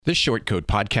The Short Code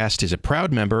Podcast is a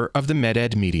proud member of the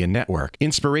MedEd Media Network.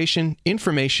 Inspiration,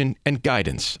 information, and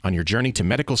guidance on your journey to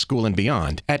medical school and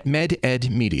beyond at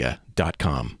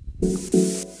mededmedia.com.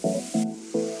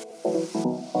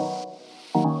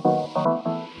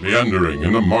 Meandering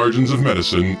in the margins of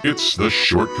medicine, it's the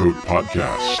Short Code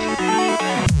Podcast.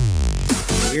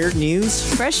 Weird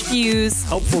news, fresh views,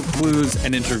 helpful clues,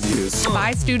 and interviews.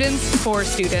 By students, for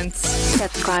students.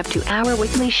 Subscribe to our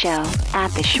weekly show at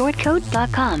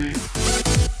theshortcode.com.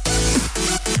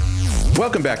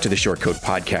 Welcome back to the Short Code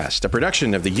Podcast, a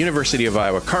production of the University of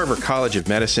Iowa Carver College of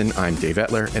Medicine. I'm Dave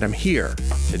Etler, and I'm here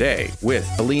today with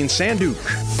Aline Sanduk.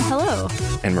 Hello.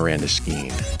 And Miranda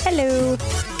Skeen. Hello.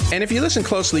 And if you listen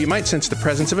closely, you might sense the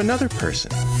presence of another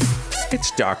person.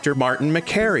 It's Dr. Martin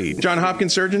Makary, John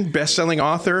Hopkins surgeon, best-selling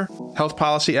author, health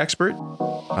policy expert.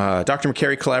 Dr.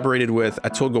 Makary collaborated with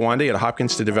Atul Gawande at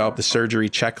Hopkins to develop the surgery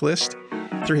checklist.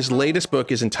 His latest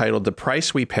book is entitled The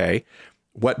Price We Pay,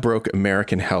 What Broke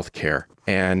American Healthcare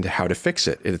and How to Fix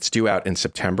It. It's due out in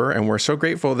September, and we're so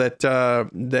grateful that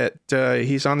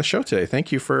he's on the show today.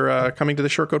 Thank you for coming to the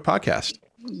Short Code Podcast.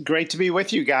 Great to be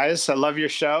with you guys. I love your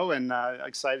show and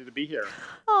excited to be here.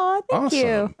 Oh, thank Awesome.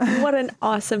 you. What an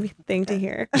awesome thing to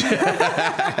hear.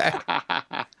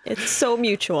 It's so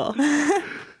mutual.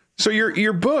 So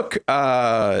your book,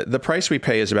 The Price We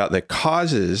Pay, is about the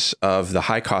causes of the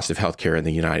high cost of healthcare in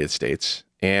the United States.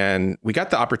 And we got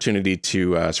the opportunity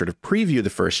to sort of preview the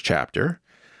first chapter.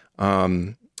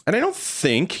 And I don't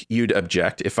think you'd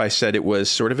object if I said it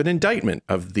was sort of an indictment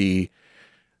of the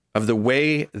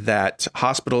way that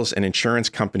hospitals and insurance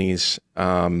companies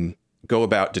go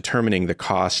about determining the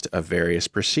cost of various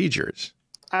procedures.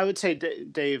 I would say,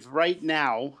 Dave, right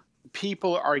now,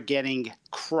 people are getting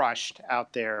crushed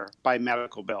out there by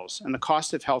medical bills. And the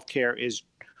cost of healthcare is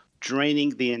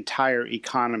draining the entire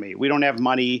economy. We don't have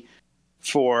money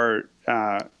for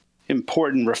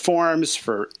important reforms,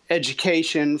 for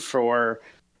education, for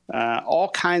all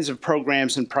kinds of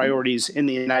programs and priorities in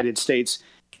the United States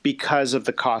because of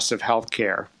the cost of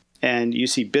healthcare. And you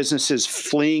see businesses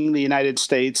fleeing the United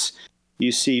States.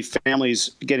 You see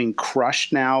families getting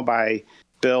crushed now by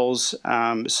bills.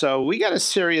 So we got a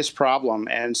serious problem.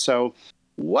 And so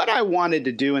what I wanted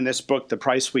to do in this book, The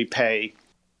Price We Pay,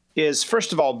 is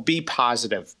first of all, be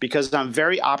positive, because I'm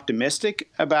very optimistic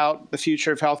about the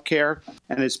future of healthcare.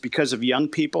 And it's because of young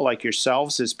people like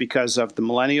yourselves. It's because of the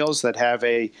millennials that have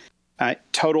a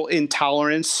total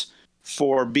intolerance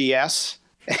for BS.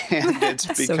 And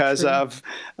it's because of,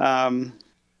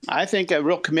 I think, a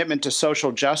real commitment to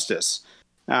social justice,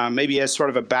 maybe as sort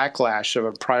of a backlash of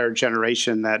a prior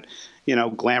generation that,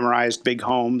 glamorized big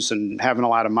homes and having a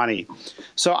lot of money.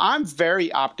 So I'm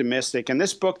very optimistic. And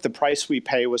this book, The Price We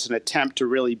Pay, was an attempt to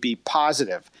really be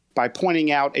positive by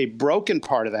pointing out a broken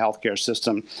part of the healthcare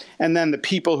system and then the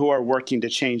people who are working to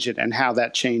change it and how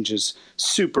that change is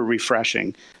super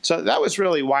refreshing. So that was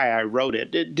really why I wrote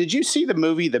it. Did you see the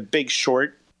movie The Big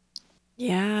Short?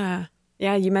 Yeah.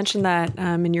 Yeah, you mentioned that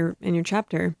in your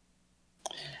chapter.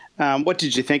 What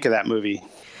did you think of that movie?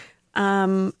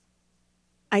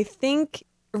 I think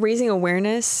raising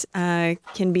awareness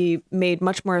can be made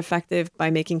much more effective by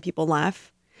making people laugh.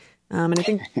 And I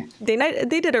think they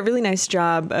did a really nice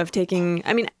job of taking,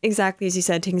 exactly as you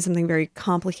said, taking something very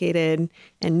complicated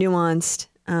and nuanced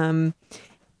and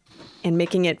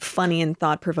making it funny and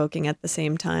thought-provoking at the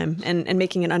same time, and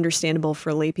making it understandable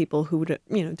for lay people who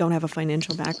don't have a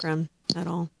financial background at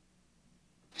all.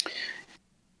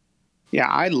 Yeah,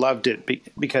 I loved it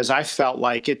because I felt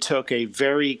like it took a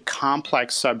very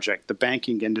complex subject, the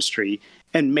banking industry,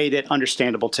 and made it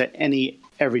understandable to any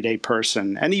everyday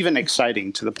person, and even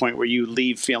exciting to the point where you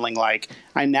leave feeling like,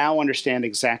 I now understand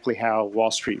exactly how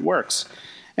Wall Street works.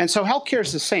 And so healthcare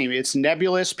is the same. It's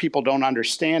nebulous. People don't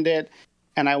understand it.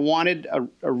 And I wanted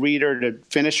a reader to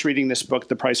finish reading this book,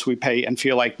 The Price We Pay, and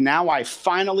feel like, now I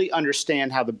finally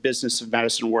understand how the business of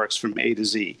medicine works from A to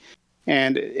Z.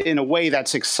 And in a way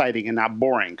that's exciting and not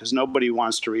boring, because nobody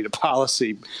wants to read a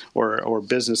policy or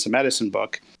business of medicine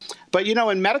book. But,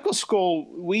 in medical school,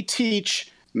 we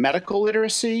teach medical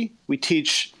literacy. We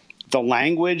teach the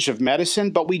language of medicine,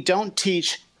 but we don't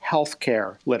teach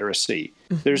healthcare literacy.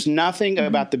 Mm-hmm. There's nothing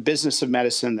about the business of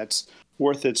medicine that's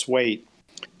worth its weight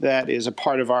that is a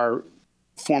part of our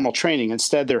formal training.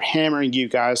 Instead, they're hammering you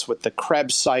guys with the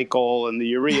Krebs cycle and the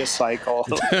urea cycle.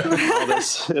 All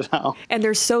this, And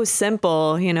they're so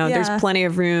simple, there's plenty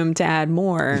of room to add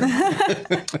more.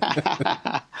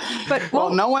 Well,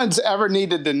 no one's ever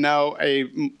needed to know a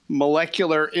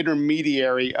molecular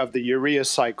intermediary of the urea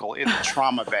cycle in the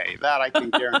trauma bay. That I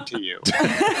can guarantee you.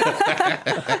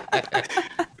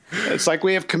 It's like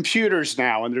we have computers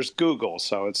now and there's Google.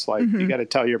 So it's like you got to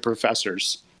tell your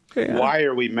professors, why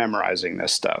are we memorizing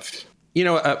this stuff? You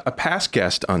know, a past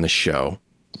guest on the show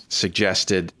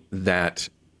suggested that,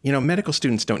 you know, medical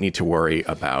students don't need to worry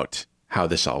about how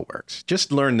this all works.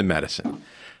 Just learn the medicine.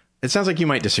 It sounds like you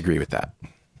might disagree with that.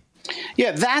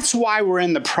 Yeah, that's why we're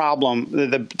in the problem,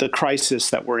 the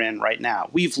crisis that we're in right now.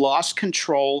 We've lost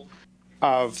control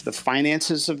of the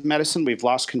finances of medicine. We've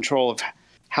lost control of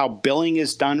how billing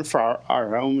is done for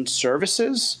our own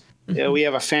services. We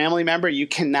have a family member. You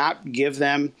cannot give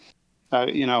them,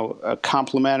 a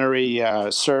complimentary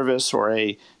service or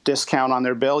a discount on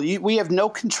their bill. We have no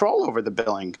control over the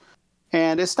billing.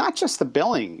 And it's not just the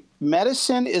billing.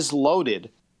 Medicine is loaded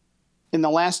in the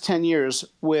last 10 years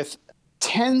with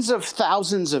tens of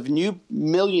thousands of new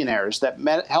millionaires that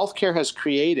healthcare has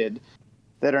created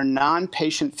that are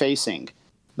non-patient facing.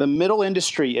 The middle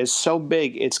industry is so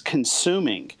big, it's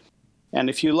consuming. And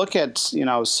if you look at,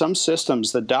 some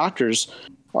systems, the doctors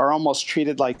are almost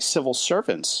treated like civil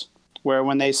servants, where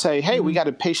when they say, hey, we got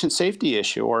a patient safety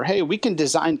issue, or hey, we can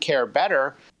design care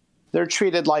better, they're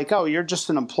treated like, oh, you're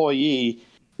just an employee.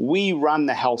 We run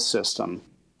the health system.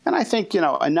 And I think,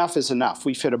 enough is enough.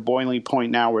 We've hit a boiling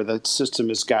point now where the system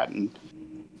has gotten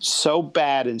so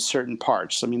bad in certain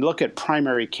parts. I mean, look at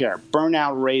primary care.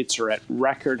 Burnout rates are at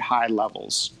record high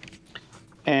levels.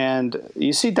 And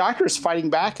you see doctors fighting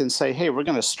back and say, hey, we're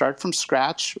going to start from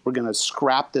scratch. We're going to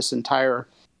scrap this entire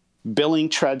billing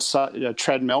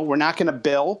treadmill. We're not going to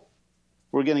bill.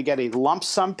 We're going to get a lump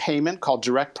sum payment called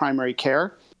direct primary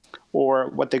care, or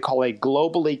what they call a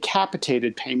globally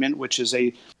capitated payment, which is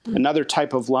another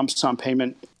type of lump sum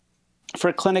payment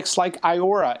for clinics like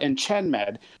Iora and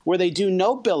ChenMed, where they do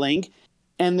no billing,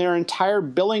 and their entire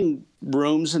billing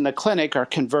rooms in the clinic are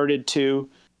converted to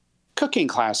cooking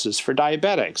classes for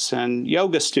diabetics and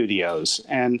yoga studios.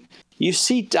 And you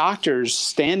see doctors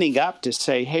standing up to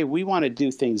say, hey, we want to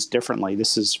do things differently.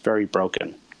 This is very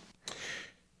broken.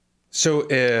 So,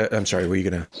 I'm sorry, were you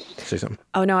going to say something?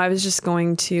 Oh, no, I was just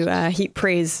going to heap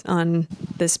praise on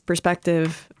this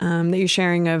perspective that you're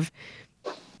sharing of,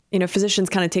 physicians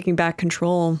kind of taking back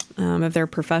control of their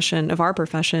profession, of our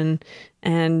profession,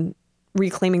 and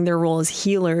reclaiming their role as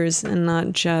healers and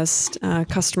not just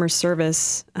customer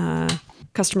service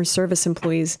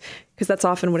employees, because that's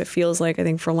often what it feels like, I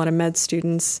think, for a lot of med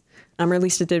students, or at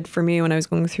least it did for me when I was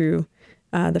going through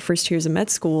the first years of med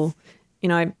school.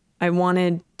 I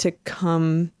wanted to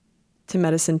come to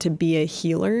medicine to be a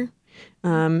healer,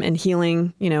 and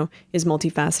healing, is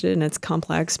multifaceted and it's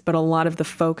complex, but a lot of the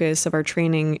focus of our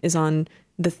training is on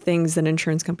the things that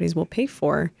insurance companies will pay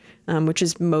for, which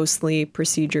is mostly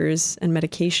procedures and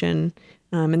medication.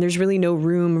 And there's really no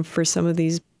room for some of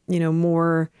these,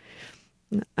 more,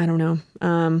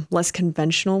 less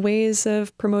conventional ways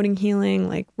of promoting healing,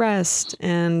 like rest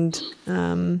and,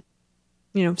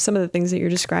 some of the things that you're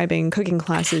describing, cooking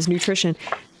classes, nutrition.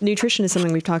 Nutrition is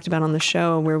something we've talked about on the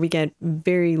show where we get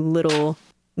very little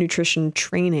nutrition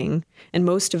training, and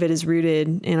most of it is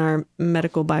rooted in our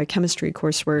medical biochemistry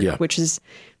coursework, which is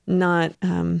not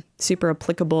super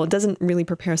applicable. It doesn't really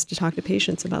prepare us to talk to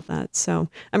patients about that. So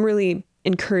I'm really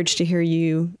encouraged to hear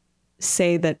you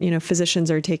say that,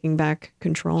 physicians are taking back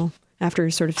control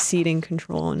after sort of ceding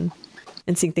control and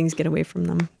seeing things get away from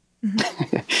them.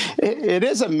 It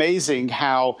is amazing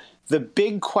how the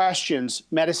big questions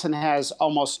medicine has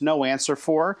almost no answer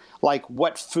for, like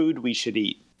what food we should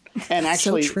eat. And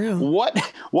actually,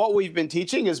 what we've been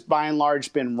teaching has by and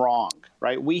large been wrong,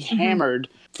 right? We hammered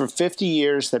for 50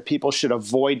 years that people should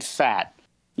avoid fat,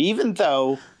 even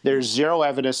though there's zero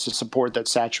evidence to support that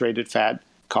saturated fat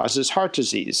causes heart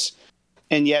disease.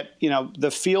 And yet,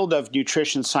 the field of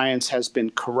nutrition science has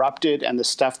been corrupted, and the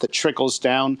stuff that trickles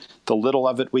down, the little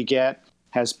of it we get,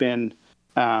 has been,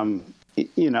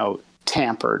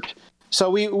 tampered. So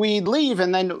we leave,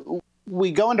 and then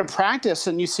we go into practice,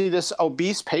 and you see this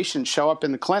obese patient show up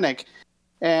in the clinic,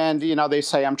 and, they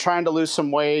say, I'm trying to lose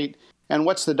some weight. And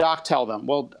what's the doc tell them?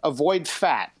 Well, avoid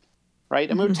fat, right?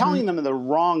 And we're telling them the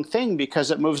wrong thing because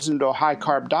it moves into a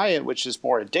high-carb diet, which is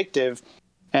more addictive.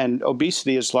 And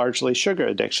obesity is largely sugar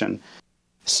addiction.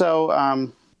 So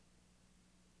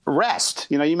rest,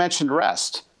 you mentioned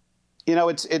rest.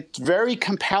 It's very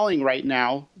compelling right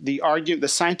now, the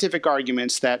scientific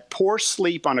arguments that poor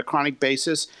sleep on a chronic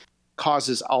basis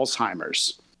causes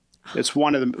Alzheimer's. It's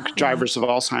one of the drivers of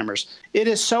Alzheimer's. It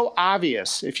is so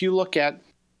obvious. If you're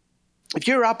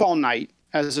up all night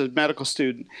as a medical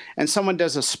student and someone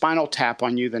does a spinal tap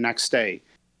on you the next day,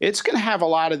 it's going to have a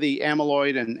lot of the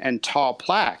amyloid and tau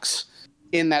plaques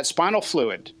in that spinal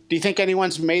fluid. Do you think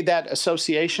anyone's made that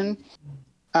association?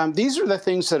 these are the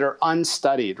things that are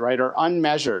unstudied, right, or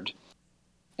unmeasured.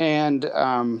 And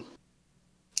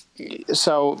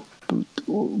so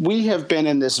we have been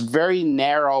in this very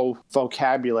narrow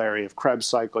vocabulary of Krebs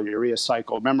cycle, urea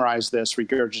cycle, memorize this,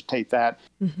 regurgitate that.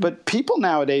 But people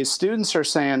nowadays, students are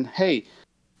saying, hey,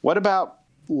 what about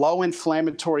low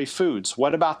inflammatory foods?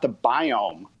 What about the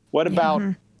biome? What about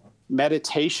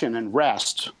meditation and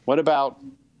rest? What about,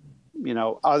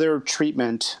 other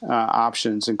treatment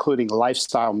options, including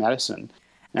lifestyle medicine?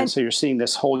 And so you're seeing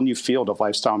this whole new field of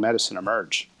lifestyle medicine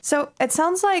emerge. So it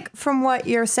sounds like from what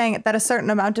you're saying that a certain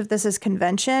amount of this is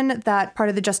convention, that part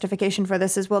of the justification for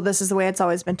this is, well, this is the way it's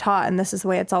always been taught and this is the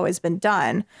way it's always been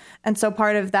done. And so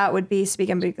part of that would be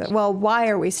well, why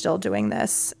are we still doing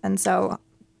this? And so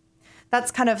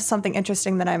that's kind of something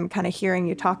interesting that I'm kind of hearing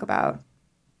you talk about.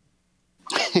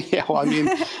 Yeah, well, I mean,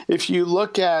 if you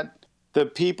look at the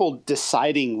people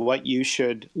deciding what you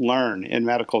should learn in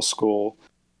medical school,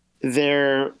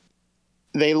 they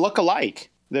look alike.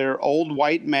 They're old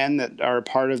white men that are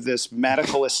part of this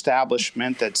medical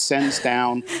establishment that sends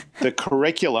down the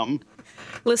curriculum.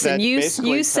 Listen,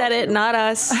 you said it, not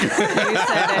us. You said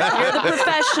it. You're the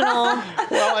professional.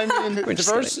 Well, I mean,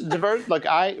 diverse.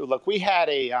 Look, we had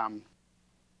a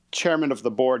chairman of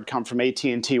the board come from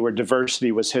AT&T where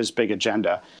diversity was his big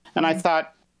agenda. And I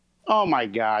thought, oh my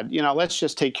God, let's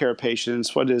just take care of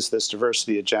patients. What is this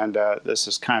diversity agenda? This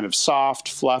is kind of soft,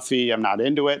 fluffy. I'm not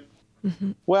into it.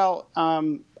 Well,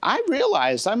 I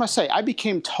realized, I must say, I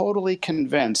became totally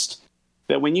convinced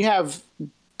that when you have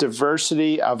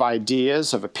diversity of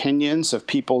ideas, of opinions, of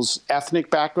people's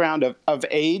ethnic background, of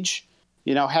age,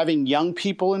 having young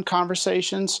people in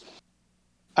conversations,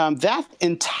 that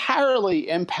entirely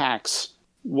impacts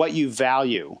what you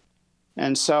value.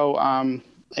 And so, I'm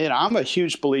a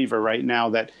huge believer right now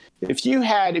that if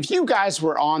you guys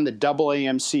were on the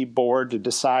AAMC board to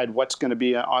decide what's going to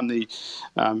be on the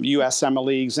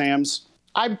USMLE exams,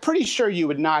 I'm pretty sure you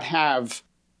would not have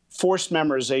forced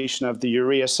memorization of the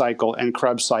urea cycle and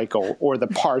Krebs cycle or the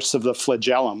parts of the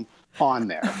flagellum on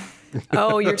there.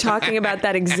 Oh, you're talking about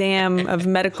that exam of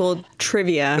medical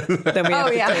trivia that we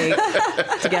have to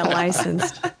take to get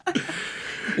licensed.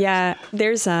 Yeah,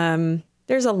 there's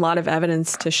a lot of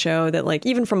evidence to show that, like,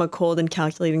 even from a cold and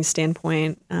calculating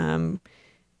standpoint,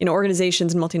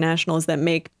 organizations and multinationals that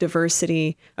make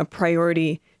diversity a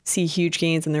priority see huge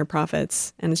gains in their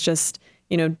profits. And it's just,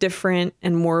 different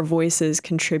and more voices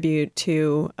contribute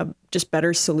to just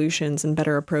better solutions and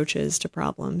better approaches to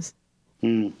problems.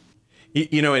 In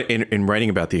writing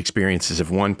about the experiences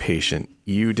of one patient,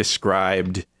 you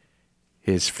described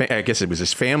his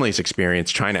family's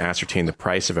experience trying to ascertain the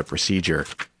price of a procedure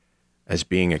as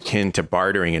being akin to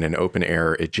bartering in an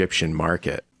open-air Egyptian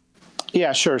market.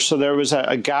 Yeah, sure. So there was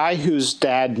a guy whose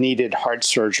dad needed heart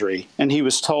surgery, and he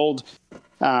was told,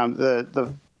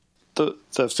 the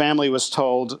family was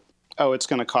told, oh, it's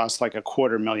going to cost like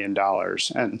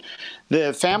 $250,000. And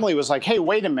the family was like, hey,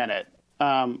 wait a minute.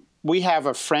 We have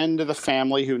a friend of the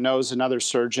family who knows another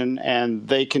surgeon, and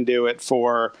they can do it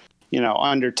for,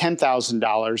 under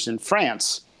 $10,000 in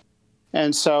France.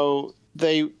 And so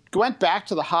they went back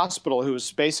to the hospital, who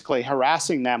was basically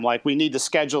harassing them, like, we need to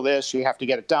schedule this, you have to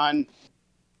get it done.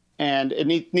 And it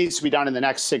needs to be done in the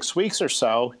next 6 weeks or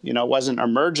so. It wasn't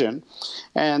emergent.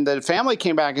 And the family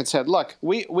came back and said, look,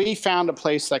 we found a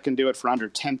place that can do it for under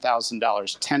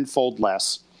 $10,000, tenfold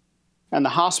less. And the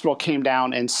hospital came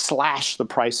down and slashed the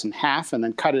price in half and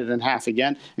then cut it in half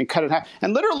again and cut it in half.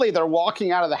 And literally they're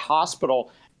walking out of the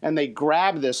hospital and they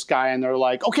grab this guy and they're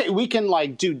like, okay, we can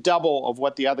do double of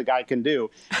what the other guy can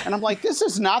do. And I'm like, this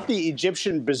is not the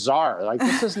Egyptian bazaar. Like,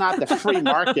 this is not the free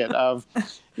market of,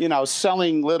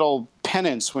 selling little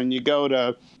pennants when you go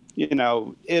to,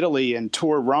 Italy and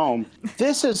tour Rome.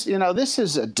 This is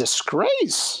a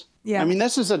disgrace. Yeah. I mean,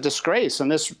 this is a disgrace.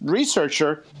 And this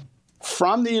researcher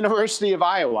from the University of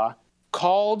Iowa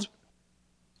called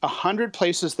 100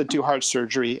 places that do heart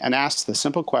surgery and asked the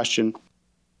simple question,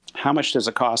 how much does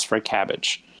it cost for a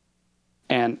cabbage?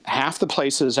 And half the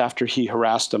places, after he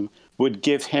harassed them, would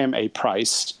give him a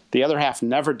price. The other half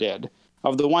never did.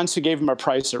 Of the ones who gave him a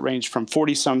price, it ranged from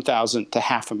 $40-some thousand to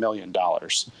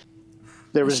 $500,000.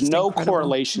 There was no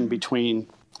correlation between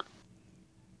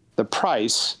the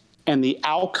price and the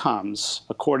outcomes,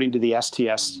 according to the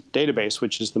STS database,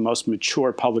 which is the most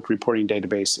mature public reporting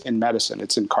database in medicine.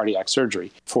 It's in cardiac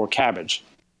surgery for cabbage.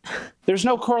 There's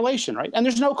no correlation, right? And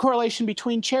there's no correlation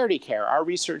between charity care. Our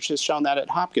research has shown that at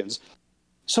Hopkins.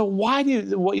 So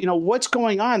what's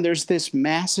going on? There's this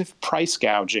massive price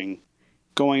gouging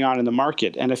going on in the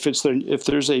market. And if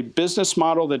there's a business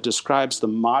model that describes the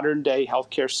modern day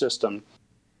healthcare system,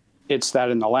 it's that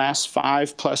in the last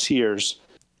 5+ years,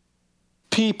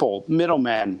 people,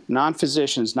 middlemen,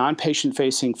 non-physicians, non-patient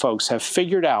facing folks have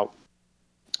figured out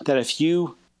that if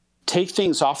you take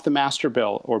things off the master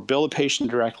bill or bill a patient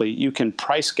directly, you can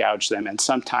price gouge them and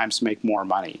sometimes make more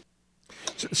money.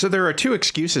 So there are two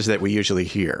excuses that we usually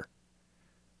hear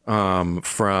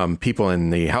from people in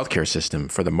the healthcare system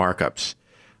for the markups.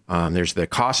 There's the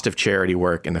cost of charity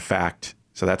work and the fact,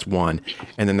 so that's one.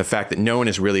 And then the fact that no one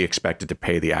is really expected to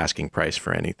pay the asking price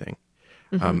for anything.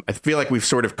 I feel like we've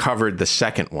sort of covered the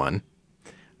second one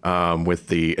with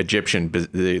the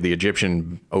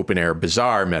Egyptian open air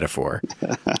bazaar metaphor.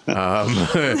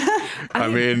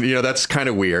 I mean, that's kind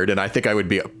of weird, and I think I would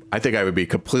be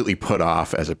completely put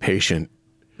off as a patient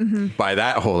by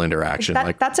that whole interaction.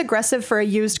 That's aggressive for a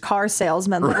used car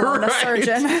salesman, let alone a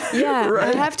surgeon. Yeah,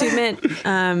 right. I have to admit,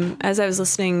 as I was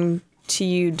listening to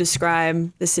you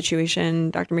describe the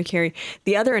situation, Dr. Makary,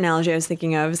 the other analogy I was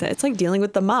thinking of is that it's like dealing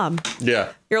with the mob.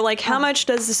 Yeah. You're like, how much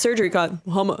does the surgery cost?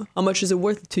 How much is it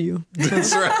worth to you?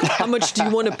 That's right. How much do you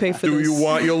want to pay for this? Do you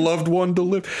want your loved one to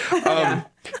live?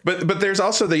 But there's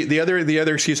also the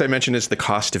other excuse I mentioned is the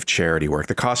cost of charity work,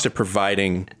 the cost of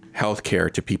providing health care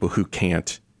to people who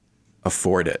can't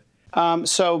afford it.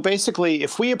 So basically,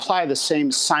 if we apply the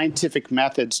same scientific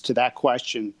methods to that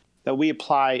question that we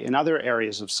apply in other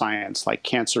areas of science, like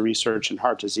cancer research and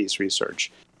heart disease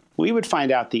research, we would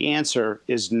find out the answer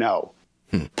is no.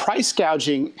 Price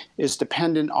gouging is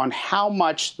dependent on how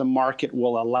much the market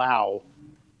will allow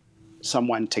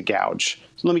someone to gouge.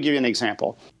 So let me give you an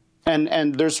example.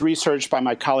 And there's research by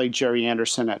my colleague Jerry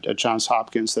Anderson at Johns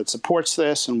Hopkins that supports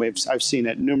this, and I've seen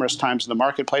it numerous times in the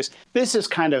marketplace. This is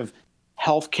kind of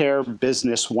healthcare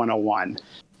business 101.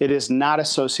 It is not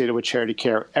associated with charity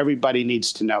care. Everybody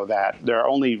needs to know that. There are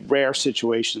only rare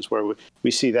situations where we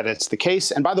see that it's the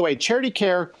case. And by the way, charity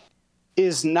care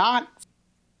is not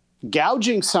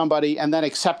gouging somebody and then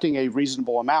accepting a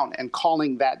reasonable amount and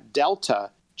calling that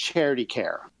delta charity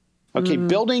care. Okay,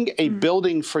 building a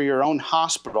building for your own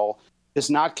hospital is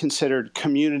not considered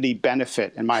community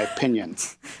benefit, in my opinion,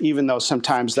 even though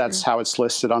sometimes that's how it's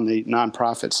listed on the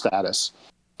nonprofit status.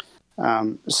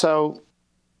 So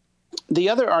the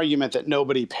other argument that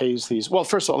nobody pays these, well,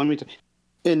 first of all,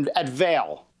 at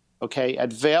Vail, okay,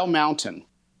 at Vail Mountain.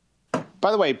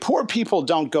 By the way, poor people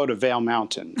don't go to Vail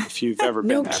Mountain if you've ever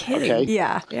been there. Kidding. Okay?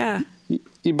 Yeah.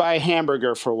 You buy a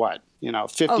hamburger for what?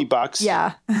 $50.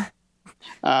 Yeah.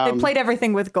 They played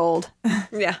everything with gold.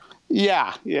 Yeah.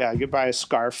 Yeah. You could buy a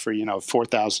scarf for,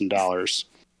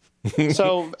 $4,000.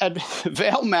 So at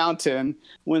Vail Mountain,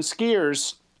 when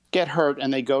skiers get hurt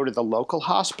and they go to the local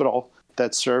hospital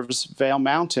that serves Vail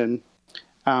Mountain,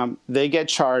 they get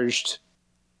charged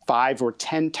 5 or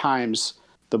 10 times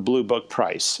the Blue Book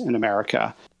price in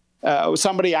America.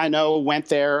 Somebody I know went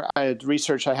there,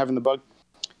 research I have in the book,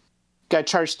 got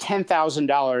charged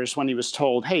 $10,000 when he was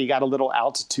told, hey, you got a little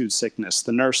altitude sickness.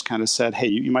 The nurse kind of said, hey,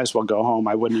 you might as well go home.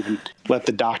 I wouldn't even let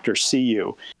the doctor see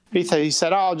you. He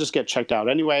said, I'll just get checked out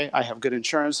anyway. I have good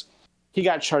insurance. He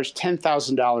got charged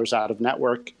 $10,000 out of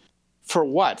network. For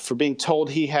what? For being told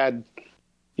he had,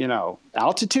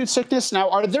 altitude sickness?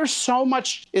 Now, is there so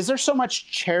much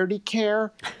charity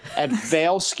care at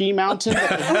Vail Ski Mountain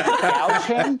that they have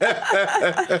to gouge him?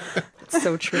 It's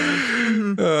so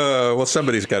true. Well,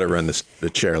 somebody's got to run the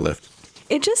chairlift.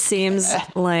 It just seems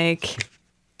like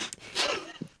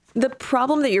the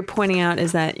problem that you're pointing out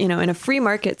is that, in a free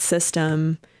market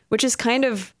system, which is kind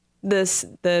of the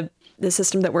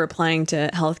system that we're applying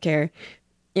to healthcare,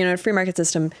 in a free market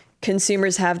system,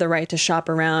 consumers have the right to shop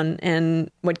around, and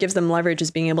what gives them leverage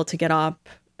is being able to get up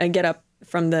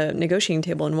from the negotiating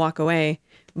table and walk away.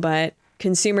 But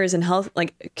consumers in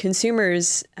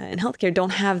healthcare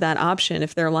don't have that option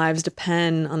if their lives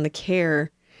depend on the care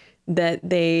that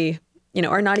they,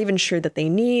 are not even sure that they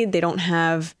need. They don't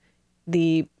have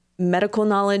the medical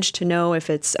knowledge to know if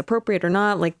it's appropriate or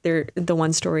not. Like the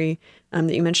one story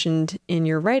that you mentioned in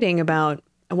your writing about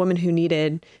a woman who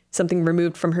needed something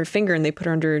removed from her finger and they put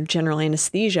her under general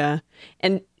anesthesia,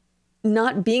 and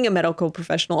not being a medical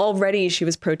professional, already she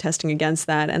was protesting against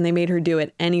that, and they made her do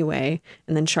it anyway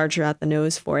and then charge her out the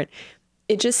nose for it.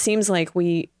 It just seems like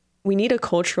we need a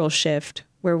cultural shift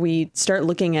where we start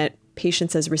looking at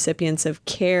patients as recipients of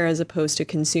care as opposed to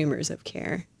consumers of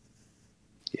care.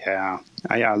 Yeah,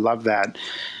 I love that.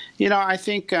 I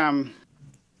think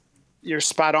you're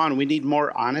spot on. We need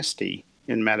more honesty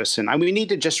in medicine. We need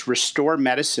to just restore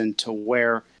medicine to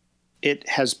where it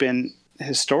has been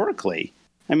historically.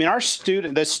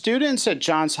 The students at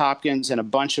Johns Hopkins and a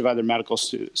bunch of other medical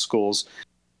schools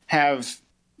have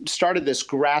started this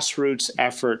grassroots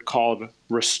effort called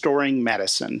Restoring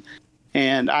Medicine.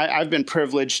 And I've been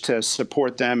privileged to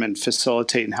support them and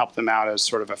facilitate and help them out as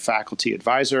sort of a faculty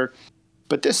advisor.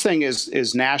 But this thing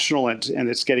is national and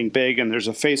it's getting big. And there's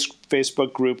a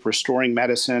Facebook group, Restoring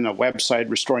Medicine, a website,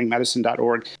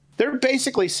 restoringmedicine.org. They're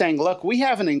basically saying, look, we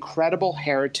have an incredible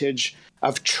heritage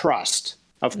of trust,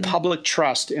 of public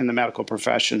trust in the medical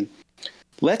profession.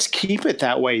 Let's keep it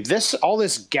that way. All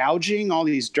this gouging, all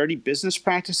these dirty business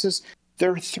practices,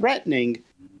 they're threatening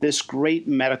this great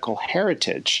medical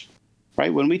heritage,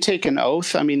 right? When we take an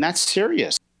oath, I mean, that's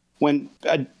serious. When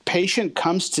a patient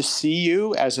comes to see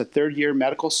you as a third-year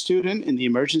medical student in the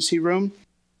emergency room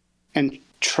and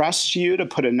trusts you to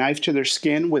put a knife to their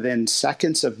skin within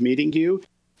seconds of meeting you,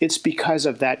 it's because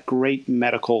of that great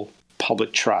medical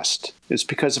public trust. It's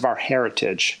because of our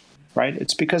heritage, right?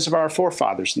 It's because of our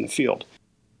forefathers in the field.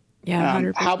 Yeah,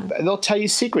 100%. They'll tell you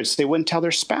secrets they wouldn't tell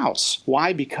their spouse.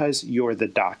 Why? Because you're the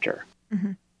doctor.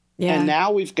 Mm-hmm. Yeah. And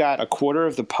now we've got a quarter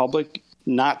of the public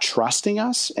not trusting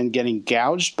us and getting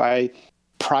gouged by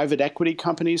private equity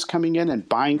companies coming in and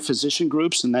buying physician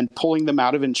groups and then pulling them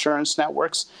out of insurance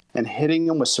networks and hitting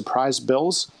them with surprise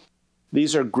bills.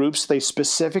 These are groups, they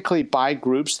specifically buy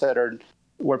groups that are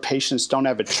where patients don't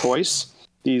have a choice.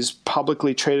 These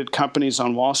publicly traded companies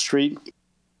on Wall Street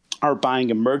are buying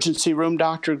emergency room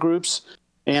doctor groups,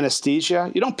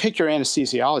 anesthesia. You don't pick your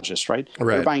anesthesiologist, right?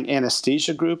 Right. They're buying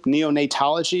anesthesia group,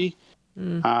 neonatology,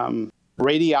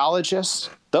 radiologists.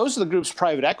 Those are the groups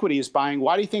private equity is buying.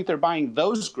 Why do you think they're buying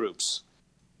those groups?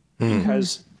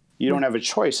 Because you don't have a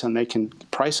choice and they can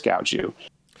price gouge you.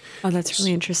 Oh, that's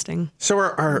really interesting. So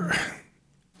are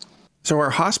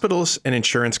hospitals and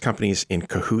insurance companies in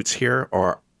cahoots here,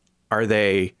 or are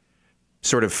they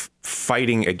sort of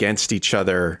fighting against each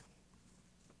other?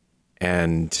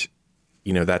 And,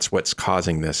 that's what's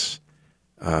causing this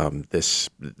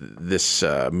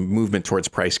movement towards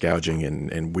price gouging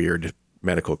and weird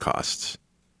medical costs.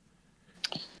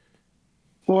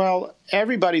 Well,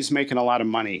 everybody's making a lot of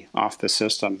money off the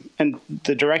system. And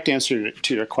the direct answer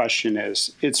to your question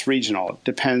is it's regional. It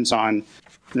depends on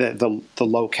the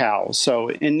locale. So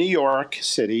in New York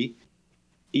City,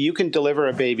 you can deliver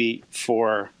a baby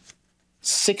for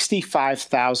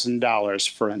 $65,000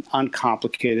 for an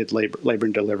uncomplicated labor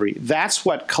and delivery. That's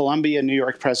what Columbia New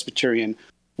York Presbyterian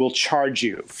will charge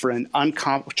you for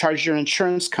charge your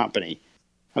insurance company.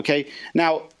 Okay.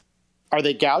 Now, are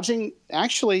they gouging?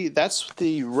 Actually, that's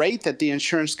the rate that the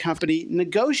insurance company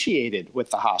negotiated with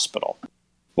the hospital.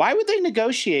 Why would they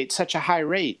negotiate such a high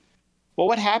rate? Well,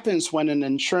 what happens when an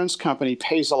insurance company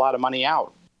pays a lot of money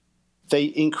out? They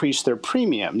increase their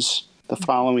premiums the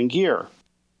following year.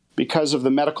 Because of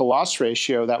the medical loss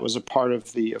ratio that was a part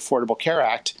of the Affordable Care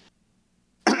Act,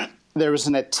 there was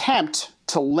an attempt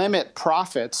to limit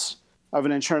profits of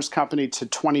an insurance company to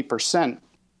 20%.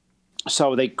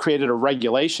 So they created a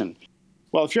regulation.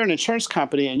 Well, if you're an insurance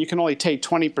company and you can only take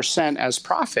 20% as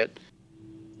profit,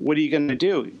 what are you going to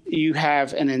do? You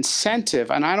have an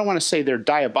incentive, and I don't want to say they're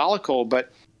diabolical,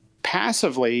 but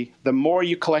passively, the more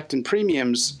you collect in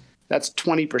premiums, that's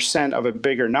 20% of a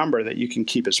bigger number that you can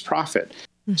keep as profit.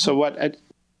 Mm-hmm. So what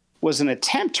was an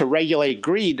attempt to regulate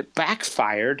greed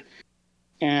backfired.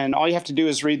 And all you have to do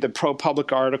is read the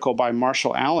ProPublica article by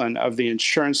Marshall Allen of the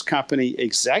insurance company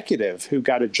executive who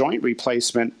got a joint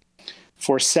replacement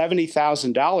for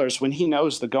 $70,000 when he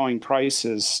knows the going price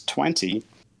is $20,000.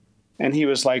 And he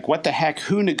was like, what the heck?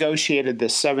 Who negotiated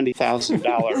this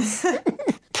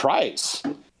 $70,000 price?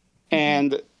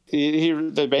 And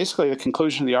basically the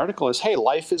conclusion of the article is, hey,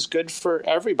 life is good for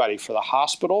everybody, for the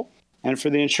hospital and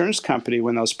for the insurance company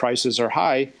when those prices are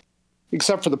high,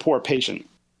 except for the poor patient.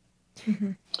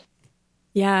 Mm-hmm.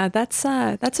 Yeah, that's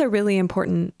a really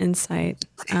important insight.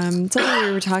 Something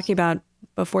we were talking about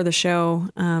before the show,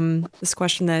 this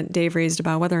question that Dave raised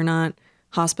about whether or not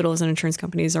hospitals and insurance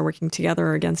companies are working together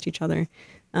or against each other.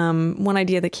 One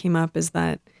idea that came up is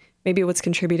that maybe what's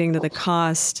contributing to the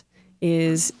cost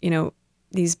is,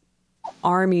 these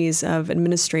armies of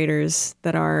administrators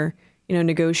that are,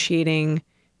 negotiating,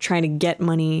 trying to get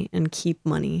money and keep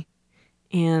money.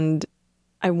 And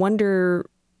I wonder,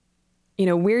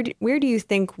 where do you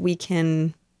think we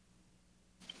can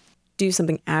do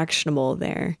something actionable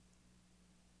there?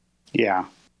 Yeah.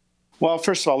 Well,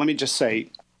 first of all, let me just say,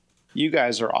 you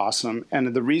guys are awesome.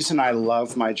 And the reason I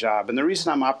love my job and the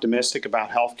reason I'm optimistic about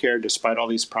healthcare, despite all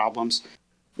these problems,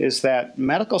 is that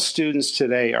medical students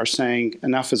today are saying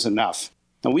enough is enough.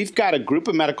 And we've got a group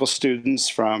of medical students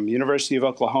from University of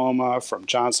Oklahoma, from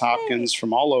Johns Hopkins,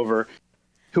 from all over,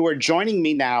 who are joining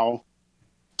me now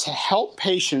to help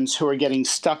patients who are getting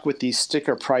stuck with these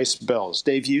sticker price bills.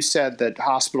 Dave, you said that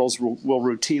hospitals will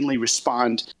routinely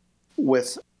respond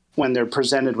with when they're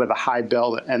presented with a high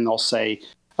bill and they'll say,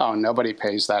 oh, nobody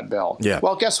pays that bill. Yeah.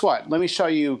 Well, guess what? Let me show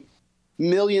you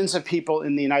millions of people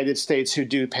in the United States who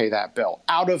do pay that bill.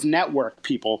 Out-of-network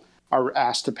people are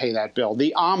asked to pay that bill.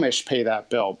 The Amish pay that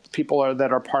bill. People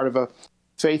that are part of a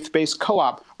faith-based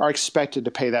co-op are expected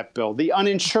to pay that bill. The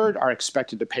uninsured are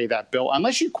expected to pay that bill,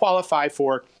 unless you qualify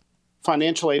for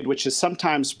financial aid, which is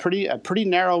sometimes a pretty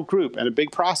narrow group and a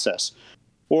big process,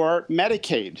 or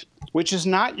Medicaid, which is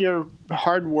not your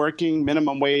hardworking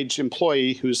minimum wage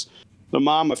employee who's the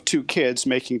mom of 2 kids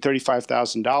making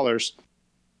 $35,000.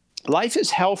 Life is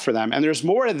hell for them, and there's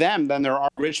more of them than there are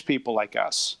rich people like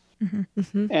us.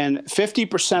 Mm-hmm. And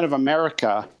 50% of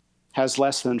America has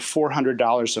less than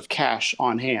 $400 of cash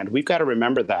on hand. We've got to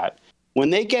remember that. When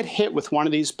they get hit with one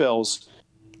of these bills,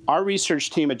 our research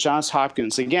team at Johns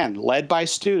Hopkins, again, led by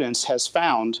students, has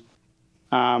found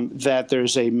that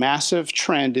there's a massive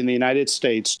trend in the United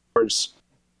States towards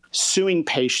suing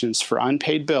patients for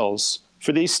unpaid bills,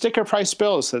 for these sticker price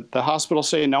bills that the hospitals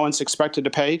say no one's expected to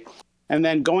pay, and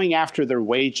then going after their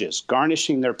wages,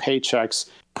 garnishing their paychecks,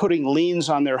 putting liens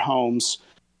on their homes,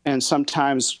 and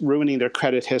sometimes ruining their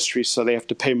credit history so they have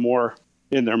to pay more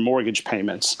in their mortgage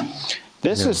payments.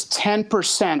 This is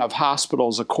 10% of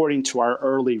hospitals, according to our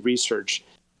early research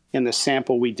in the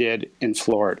sample we did in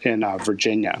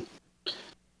Virginia.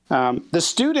 The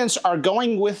students are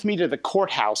going with me to the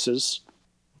courthouses,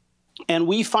 and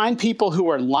we find people who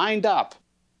are lined up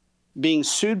being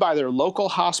sued by their local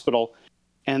hospital,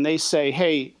 and they say,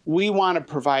 hey, we want to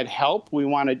provide help. We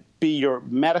want to be your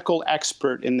medical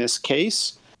expert in this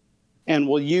case. And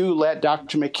will you let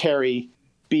Dr. Makary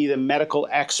be the medical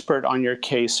expert on your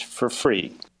case for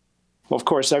free? Well, of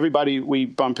course, everybody we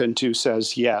bump into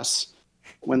says yes.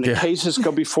 When the cases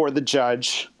go before the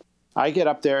judge, I get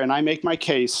up there and I make my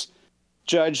case.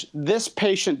 Judge, this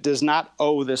patient does not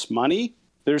owe this money.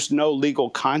 There's no legal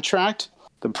contract.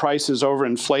 The price is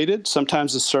overinflated.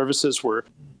 Sometimes the services were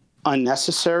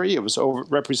unnecessary. It was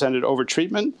represented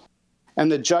overtreatment. And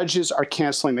the judges are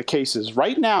canceling the cases.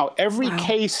 Right now, every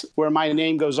case where my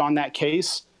name goes on that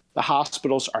case, the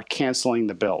hospitals are canceling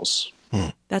the bills.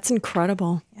 That's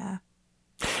incredible. Yeah.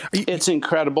 It's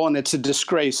incredible, and it's a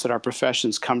disgrace that our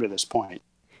profession's come to this point.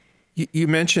 You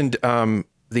mentioned the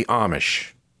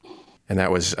Amish, and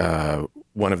that was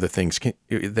one of the things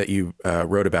that you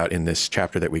wrote about in this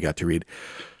chapter that we got to read.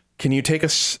 Can you take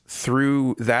us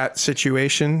through that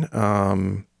situation?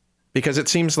 Because it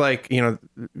seems like,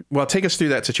 take us through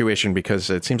that situation, because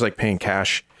it seems like paying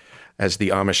cash, as the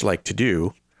Amish like to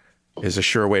do, is a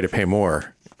sure way to pay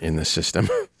more in this system.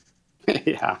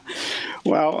 Yeah.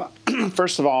 Well,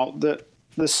 first of all, the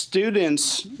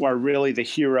students are really the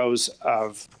heroes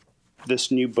of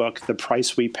this new book, The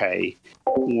Price We Pay,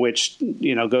 which,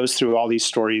 goes through all these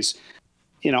stories.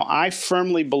 I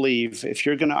firmly believe if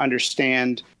you're going to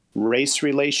understand race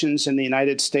relations in the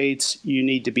United States, you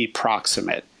need to be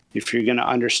proximate. If you're going to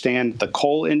understand the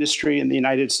coal industry in the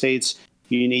United States,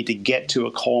 you need to get to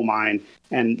a coal mine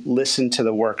and listen to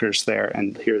the workers there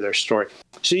and hear their story.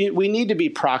 So we need to be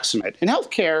proximate. In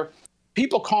healthcare,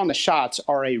 people calling the shots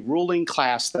are a ruling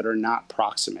class that are not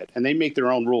proximate, and they make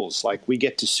their own rules. Like, we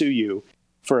get to sue you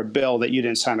for a bill that you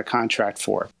didn't sign a contract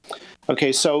for.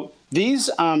 Okay, so these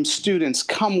students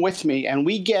come with me, and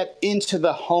we get into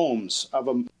the homes of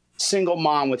a single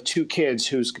mom with 2 kids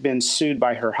who's been sued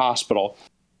by her hospital.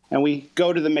 And we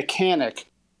go to the mechanic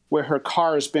where her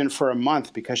car has been for a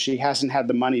month because she hasn't had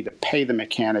the money to pay the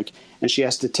mechanic, and she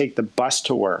has to take the bus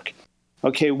to work.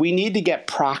 Okay, we need to get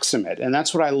proximate, and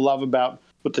that's what I love about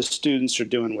what the students are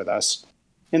doing with us.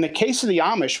 In the case of the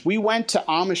Amish, we went to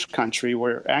Amish country,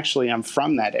 where actually I'm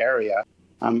from that area.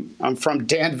 I'm from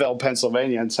Danville,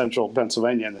 Pennsylvania, in central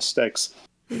Pennsylvania in the sticks.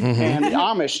 Mm-hmm. And the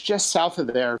Amish, just south of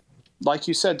there, like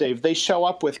you said, Dave, they show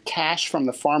up with cash from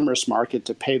the farmer's market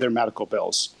to pay their medical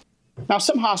bills. Now,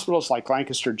 some hospitals like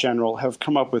Lancaster General have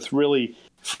come up with really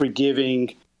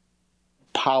forgiving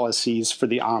policies for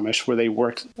the Amish where they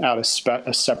work out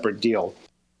a separate deal.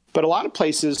 But a lot of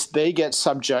places, they get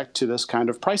subject to this kind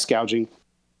of price gouging.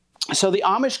 So the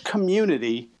Amish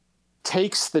community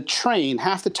takes the train,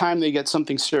 half the time they get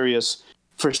something serious,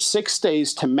 for 6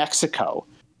 days to Mexico.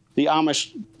 The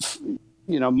Amish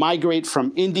migrate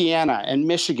from Indiana and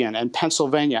Michigan and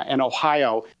Pennsylvania and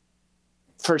Ohio.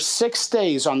 For 6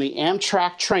 days on the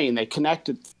Amtrak train, they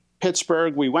connected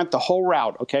Pittsburgh. We went the whole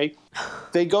route, okay?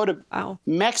 They go to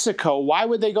Mexico. Why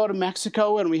would they go to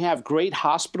Mexico? And we have great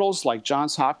hospitals like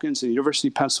Johns Hopkins and the University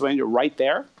of Pennsylvania right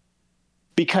there,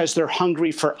 because they're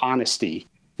hungry for honesty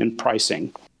in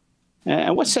pricing.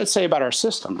 And what's that say about our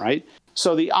system, right?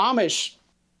 So the Amish,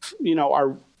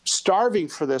 are starving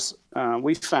for this,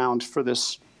 we found, for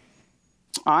this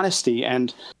honesty.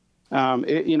 And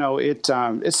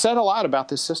it said a lot about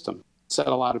this system.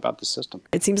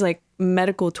 It seems like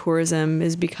medical tourism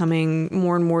is becoming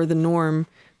more and more the norm,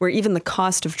 where even the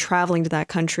cost of traveling to that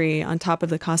country on top of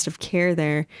the cost of care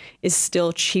there is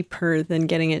still cheaper than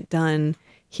getting it done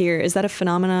here. Is that a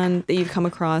phenomenon that you've come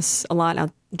across a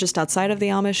lot just outside of the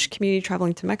Amish community,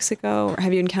 traveling to Mexico? Or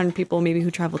have you encountered people maybe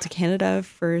who travel to Canada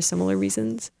for similar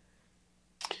reasons?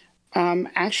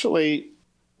 Actually,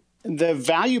 the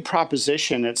value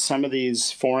proposition at some of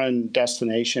these foreign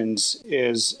destinations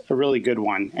is a really good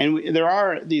one. And there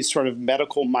are these sort of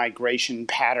medical migration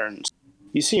patterns.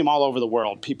 You see them all over the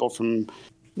world. People from,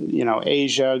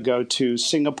 Asia go to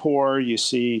Singapore. You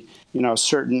see,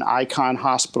 certain icon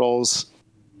hospitals.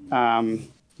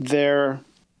 There's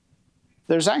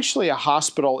actually a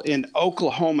hospital in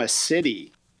Oklahoma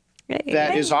City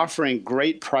that is offering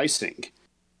great pricing.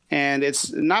 And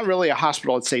it's not really a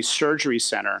hospital, it's a surgery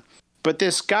center. But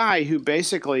this guy who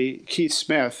basically, Keith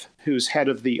Smith, who's head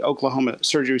of the Oklahoma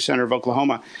Surgery Center of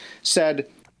Oklahoma, said,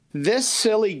 this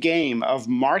silly game of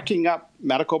marking up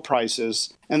medical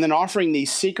prices and then offering these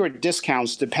secret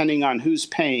discounts depending on who's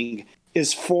paying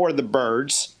is for the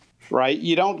birds, right?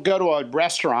 You don't go to a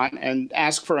restaurant and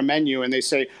ask for a menu and they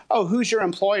say, oh, who's your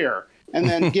employer? And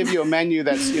then give you a menu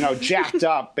that's, jacked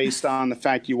up based on the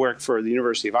fact you work for the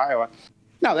University of Iowa.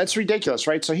 No, that's ridiculous,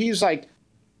 right? So he's like,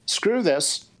 screw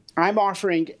this. I'm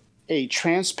offering a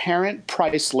transparent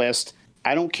price list.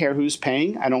 I don't care who's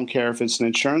paying. I don't care if it's an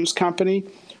insurance company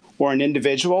or an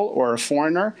individual or a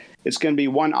foreigner. It's going to be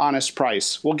one honest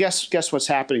price. Well, guess what's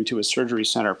happening to a surgery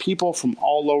center? People from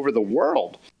all over the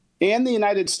world and the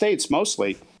United States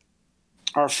mostly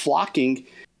are flocking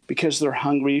because they're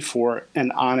hungry for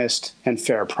an honest and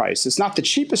fair price. It's not the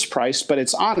cheapest price, but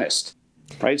it's honest.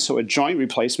 Right, so a joint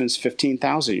replacement is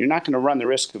 $15,000. You're not going to run the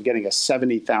risk of getting a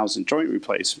 $70,000 joint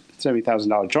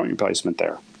replacement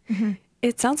there. Mm-hmm.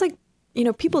 It sounds like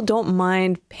people don't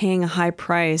mind paying a high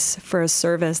price for a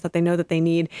service that they know that they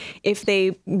need if they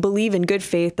believe in good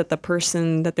faith that the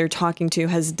person that they're talking to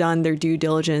has done their due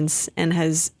diligence and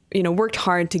has worked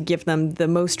hard to give them the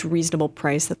most reasonable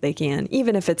price that they can,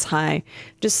 even if it's high.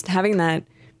 Just having that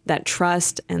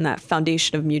trust and that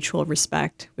foundation of mutual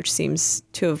respect, which seems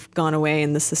to have gone away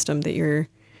in the system that you're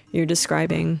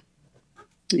describing.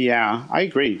 Yeah, I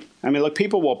agree. I mean, look,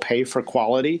 people will pay for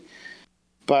quality,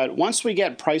 but once we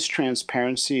get price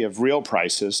transparency of real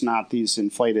prices, not these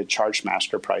inflated charge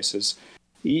master prices,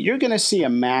 you're going to see a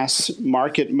mass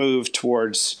market move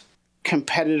towards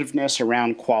competitiveness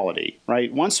around quality,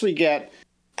 right? Once we get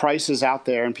prices out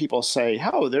there and people say,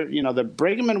 oh, the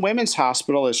Brigham and Women's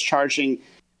Hospital is charging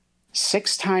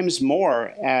 6 times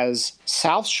more as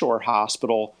South Shore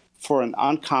Hospital for an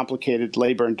uncomplicated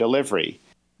labor and delivery.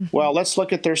 Mm-hmm. Well, let's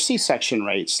look at their C-section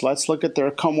rates. Let's look at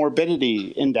their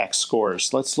comorbidity index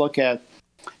scores. Let's look at,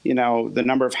 the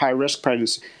number of high-risk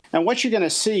pregnancies. And what you're going to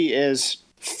see is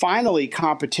finally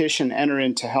competition enter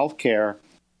into healthcare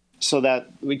so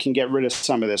that we can get rid of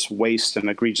some of this waste and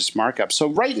egregious markup. So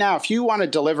right now, if you want to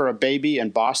deliver a baby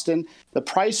in Boston, the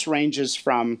price ranges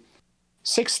from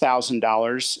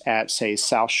 $6,000 at, say,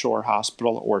 South Shore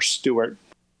Hospital or Stewart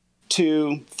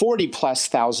to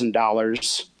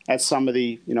 $40,000+ at some of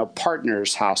the,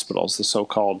 partners hospitals, the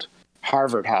so-called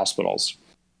Harvard hospitals.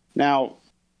 Now,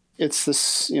 it's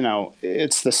this,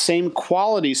 it's the same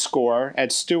quality score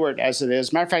at Stewart as it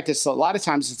is. Matter of fact, a lot of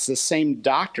times it's the same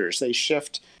doctors. They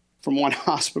shift from one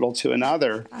hospital to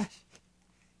another. So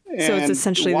it's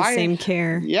essentially the same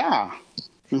care. Yeah.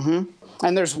 Mm-hmm.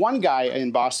 And there's one guy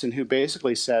in Boston who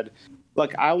basically said,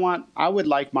 look, I would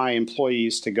like my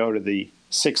employees to go to the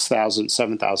 $6,000,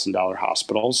 $7,000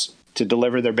 hospitals to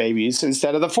deliver their babies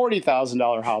instead of the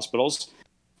 $40,000 hospitals.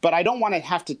 But I don't want to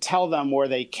have to tell them where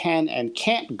they can and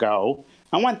can't go.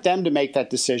 I want them to make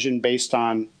that decision based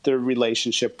on their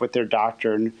relationship with their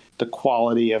doctor and the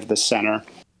quality of the center.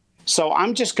 So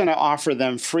I'm just going to offer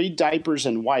them free diapers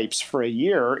and wipes for a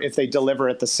year if they deliver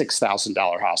at the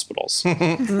 $6,000 hospitals.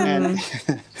 And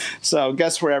so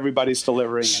guess where everybody's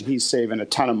delivering, and he's saving a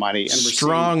ton of money. And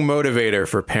Strong motivator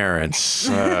for parents.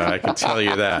 I can tell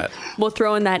you that. We'll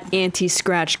throw in that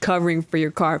anti-scratch covering for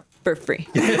your car for free,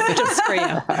 just for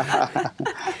you.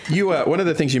 One of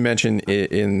the things you mentioned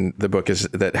in the book is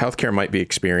that healthcare might be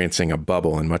experiencing a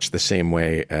bubble in much the same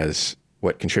way as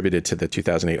what contributed to the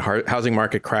 2008 housing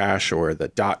market crash or the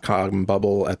dot-com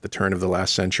bubble at the turn of the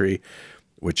last century,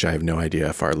 which I have no idea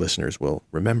if our listeners will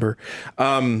remember.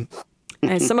 Some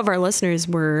of our listeners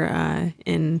were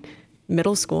in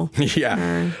middle school.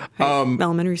 Yeah.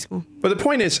 Elementary school. But the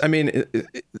point is,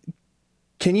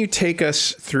 can you take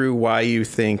us through why you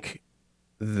think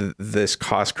this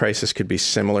cost crisis could be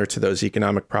similar to those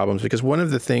economic problems, because one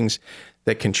of the things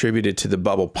that contributed to the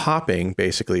bubble popping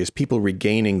basically is people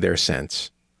regaining their sense,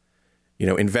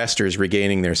 investors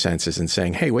regaining their senses and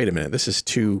saying, hey, wait a minute, this is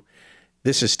too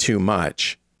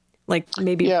much. Like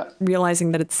maybe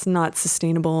realizing that it's not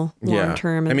sustainable long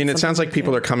term. I mean, it sounds like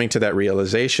people are coming to that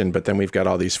realization, but then we've got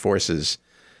all these forces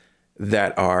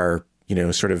that are,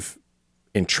 sort of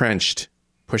entrenched,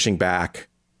 pushing back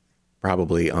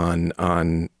probably on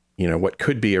what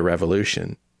could be a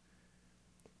revolution.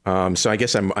 So I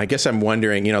guess I'm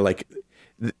wondering,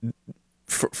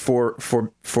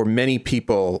 for many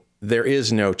people, there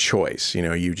is no choice.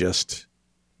 You just,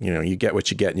 you get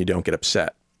what you get and you don't get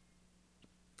upset.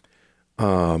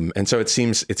 And so it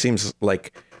seems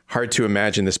like hard to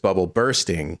imagine this bubble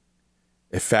bursting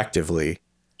effectively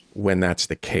when that's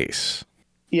the case.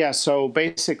 Yeah. So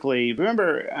basically,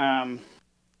 remember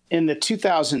in the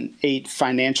 2008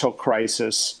 financial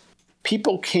crisis,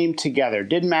 people came together.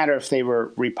 Didn't matter if they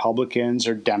were Republicans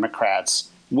or Democrats.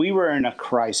 We were in a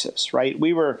crisis, right?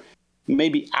 We were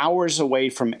maybe hours away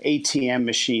from ATM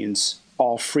machines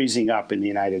all freezing up in the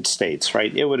United States,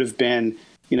 right? It would have been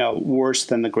worse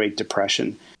than the Great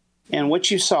Depression. And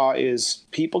what you saw is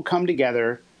people come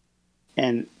together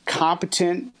and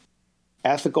competent,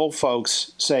 ethical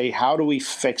folks say, how do we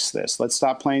fix this? Let's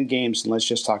stop playing games and let's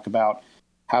just talk about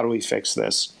how do we fix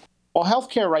this? Well,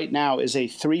 healthcare right now is a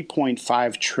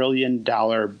 $3.5 trillion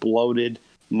bloated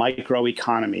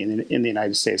microeconomy in the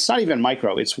United States. It's not even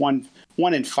micro, it's one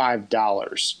in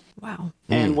 $5. Wow.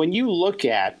 And when you look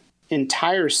at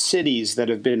entire cities that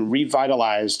have been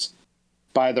revitalized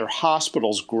by their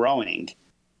hospitals growing,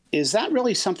 is that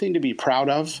really something to be proud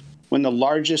of when the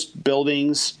largest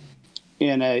buildings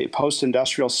in a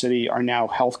post-industrial city are now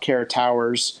healthcare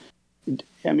towers?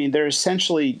 I mean, they're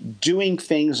essentially doing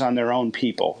things on their own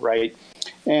people, right?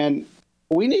 And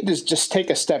we need to just take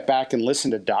a step back and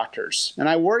listen to doctors. And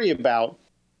I worry about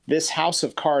this house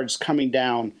of cards coming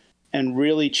down and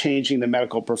really changing the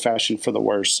medical profession for the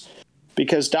worse,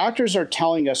 because doctors are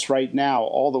telling us right now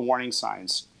all the warning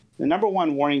signs. The number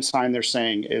one warning sign they're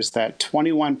saying is that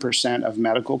 21% of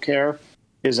medical care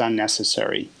is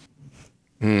unnecessary.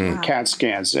 Wow. CAT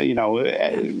scans,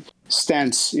 stents.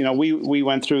 We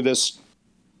went through this.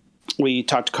 We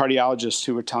talked to cardiologists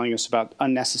who were telling us about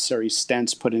unnecessary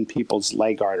stents put in people's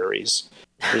leg arteries.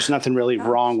 There's nothing really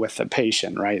wrong with the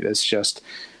patient, right? It's just,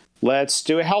 let's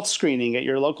do a health screening at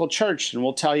your local church and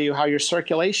we'll tell you how your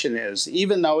circulation is,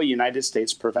 even though a United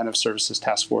States Preventive Services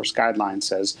Task Force guideline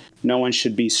says no one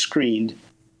should be screened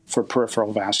for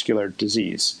peripheral vascular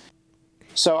disease.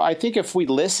 So I think if we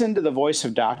listen to the voice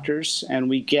of doctors and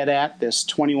we get at this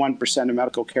 21% of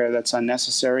medical care that's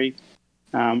unnecessary,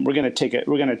 we're going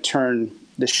to turn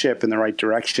the ship in the right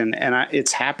direction. And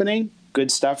it's happening.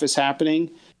 Good stuff is happening.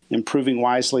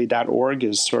 ImprovingWisely.org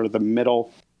is sort of the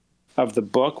middle of the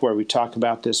book where we talk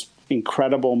about this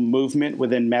incredible movement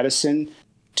within medicine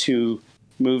to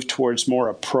move towards more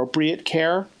appropriate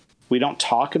care. We don't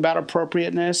talk about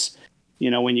appropriateness.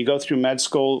 When you go through med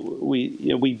school,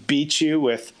 we beat you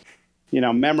with,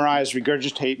 memorize,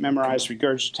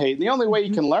 regurgitate. And the only way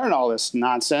you can learn all this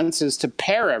nonsense is to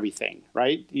pair everything,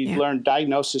 right? You learn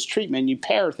diagnosis, treatment, you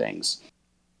pair things.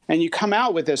 And you come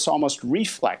out with this almost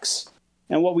reflex.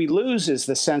 And what we lose is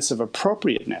the sense of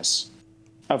appropriateness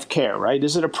of care, right?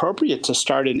 Is it appropriate to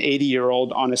start an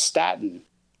 80-year-old on a statin?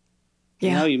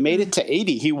 Yeah. You made it to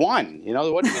 80. He won.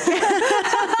 What do we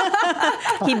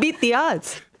do? He beat the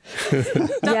odds. I'm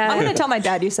going to tell my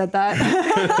dad you said that.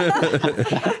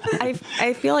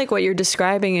 I feel like what you're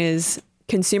describing is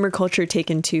consumer culture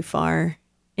taken too far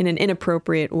in an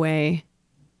inappropriate way.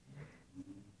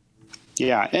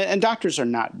 Yeah, and doctors are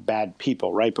not bad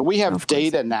people, right? But we have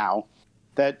data now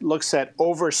that looks at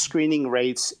over-screening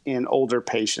rates in older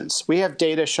patients. We have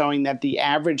data showing that the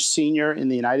average senior in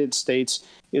the United States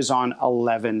is on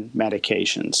 11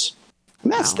 medications.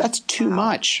 And that's too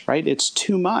much, right? It's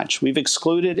too much. We've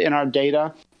excluded in our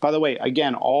data, by the way,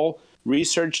 again, all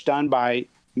research done by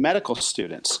medical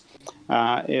students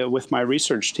with my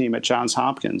research team at Johns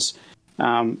Hopkins.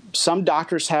 Some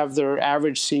doctors have their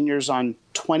average seniors on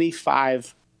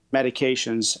 25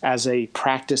 medications as a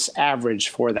practice average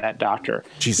for that doctor.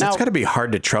 Geez, that's got to be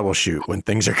hard to troubleshoot when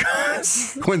things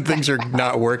are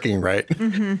not working, right?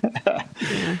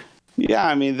 Mm-hmm. Yeah,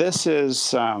 I mean, this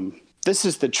is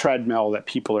the treadmill that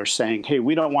people are saying, hey,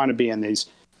 we don't want to be in these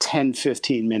 10,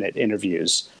 15-minute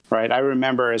interviews, right? I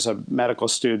remember as a medical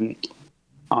student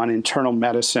on internal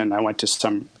medicine, I went to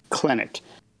some clinic,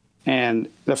 and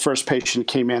the first patient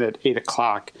came in at 8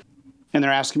 o'clock. and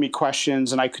they're asking me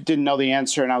questions, and I didn't know the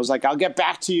answer. And I was like, I'll get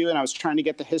back to you. And I was trying to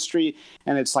get the history,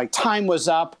 and it's like time was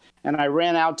up. And I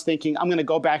ran out thinking, I'm going to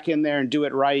go back in there and do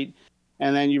it right.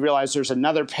 And then you realize there's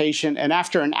another patient. And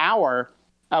after an hour,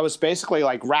 I was basically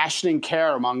like rationing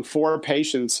care among 4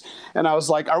 patients. And I was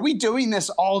like, are we doing this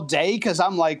all day? Because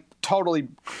I'm like totally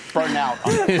burnt out.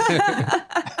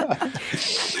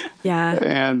 Yeah.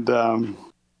 And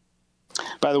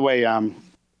by the way,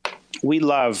 we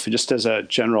love, just as a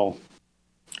general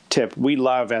tip, we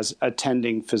love as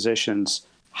attending physicians,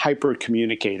 hyper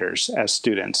communicators as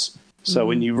students. So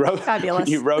when you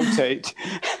rotate,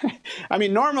 I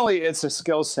mean, normally it's a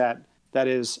skill set that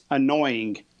is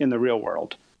annoying in the real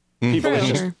world. People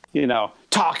just,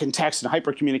 talk and text and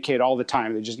hyper communicate all the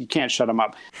time. You can't shut them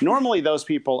up. Normally those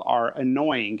people are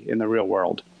annoying in the real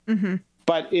world. Mm-hmm.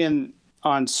 But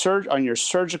on your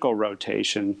surgical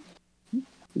rotation,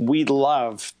 we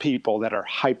love people that are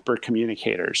hyper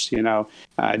communicators. Do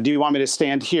you want me to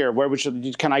stand here?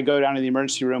 Can I go down to the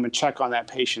emergency room and check on that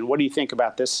patient? What do you think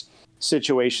about this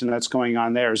situation that's going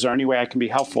on there? Is there any way I can be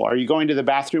helpful? Are you going to the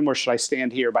bathroom, or should I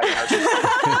stand here by the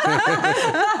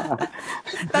nurse?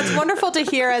 That's wonderful to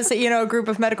hear as, a group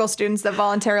of medical students that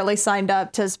voluntarily signed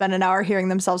up to spend an hour hearing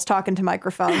themselves talk into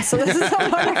microphones. So this is a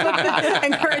wonderful,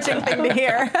 encouraging thing to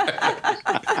hear.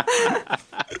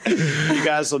 You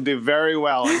guys will do very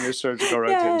well in your surgical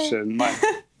rotation.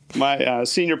 My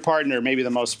senior partner, maybe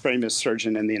the most famous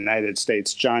surgeon in the United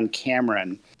States, John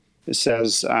Cameron,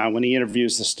 says when he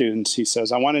interviews the students, he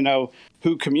says, I want to know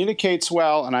who communicates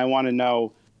well, and I want to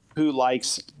know who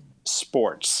likes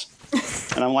sports.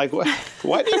 And I'm like,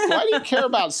 why do you care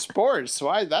about sports?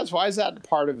 Why is that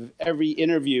part of every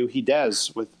interview he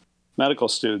does with medical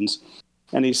students?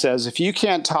 And he says, if you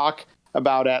can't talk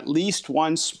about at least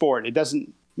one sport, it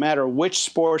doesn't matter which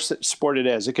sport it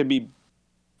is. It could be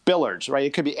billiards, right?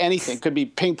 It could be anything. It could be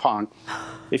ping pong.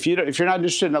 If you're not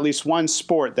interested in at least one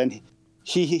sport, then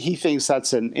he thinks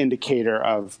that's an indicator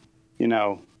of,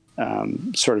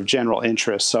 sort of general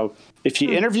interest. So if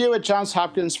you interview at Johns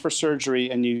Hopkins for surgery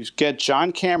and you get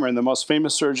John Cameron, the most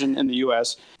famous surgeon in the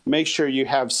U.S., make sure you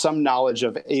have some knowledge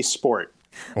of a sport.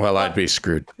 Well, I'd be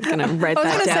screwed. I'm going to write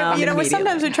that down. Say,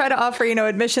 sometimes we try to offer,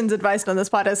 admissions advice on this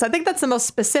podcast. I think that's the most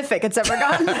specific it's ever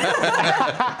gotten.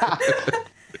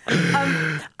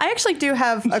 I actually do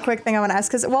have a quick thing I want to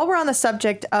ask, because while we're on the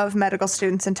subject of medical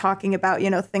students and talking about,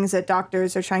 things that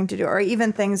doctors are trying to do, or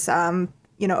even things,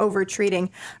 over treating,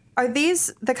 are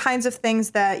these the kinds of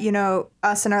things that,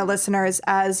 us and our listeners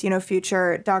as,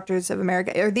 future doctors of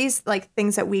America, are these like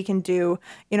things that we can do,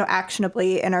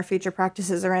 actionably in our future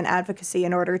practices or in advocacy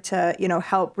in order to,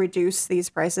 help reduce these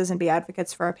prices and be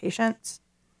advocates for our patients?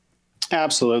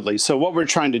 Absolutely. So what we're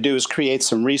trying to do is create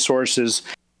some resources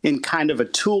in kind of a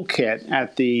toolkit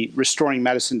at the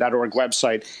restoringmedicine.org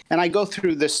website. And I go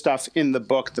through this stuff in the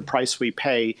book, The Price We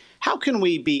Pay. How can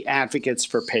we be advocates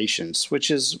for patients, which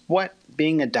is what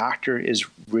being a doctor is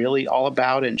really all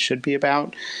about and should be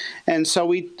about. And so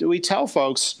we tell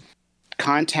folks,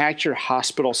 contact your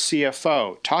hospital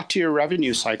CFO, talk to your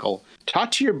revenue cycle,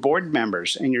 talk to your board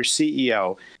members and your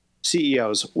CEOs.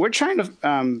 We're trying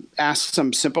to ask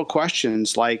some simple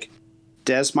questions like,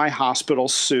 does my hospital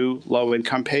sue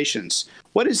low-income patients?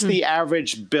 What is the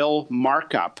average bill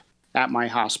markup at my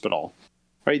hospital?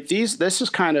 Right? This is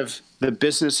kind of the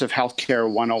business of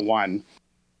healthcare 101.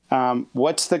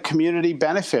 What's the community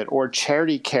benefit or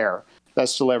charity care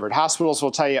that's delivered? Hospitals will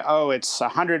tell you, it's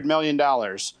 $100 million.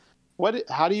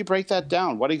 How do you break that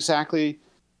down? What exactly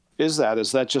is that?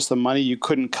 Is that just the money you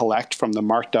couldn't collect from the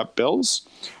marked up bills?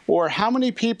 Or how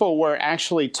many people were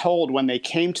actually told when they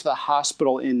came to the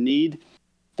hospital in need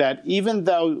that even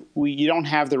though you don't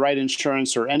have the right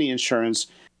insurance or any insurance,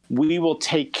 we will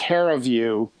take care of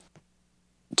you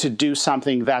to do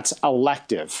something that's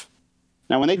elective.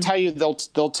 Now, when they tell you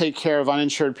they'll take care of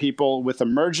uninsured people with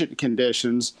emergent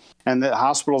conditions, and the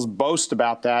hospitals boast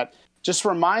about that, just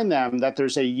remind them that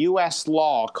there's a U.S.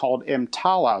 law called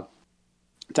EMTALA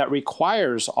that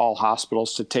requires all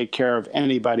hospitals to take care of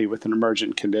anybody with an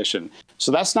emergent condition.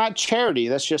 So that's not charity,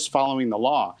 that's just following the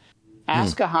law.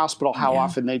 Ask a hospital how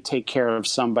often they take care of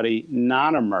somebody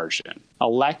non-emergent,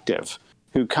 elective,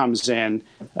 who comes in,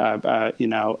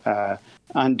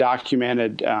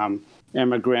 undocumented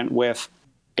immigrant with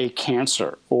a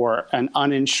cancer, or an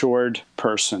uninsured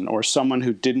person, or someone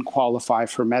who didn't qualify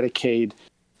for Medicaid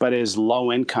but is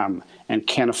low income and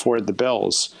can't afford the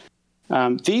bills.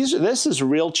 This is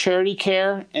real charity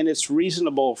care, and it's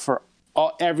reasonable for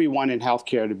everyone in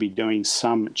healthcare to be doing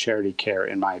some charity care,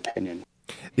 in my opinion.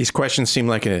 These questions seem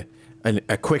like a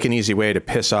quick and easy way to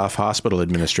piss off hospital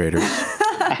administrators,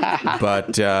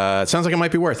 but it sounds like it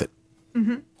might be worth it.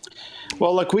 Mm-hmm.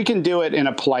 Well, look, we can do it in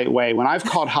a polite way. When I've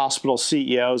called hospital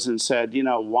CEOs and said,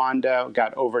 Wanda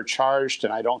got overcharged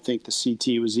and I don't think the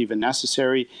CT was even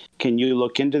necessary, can you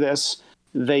look into this?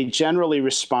 They generally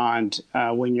respond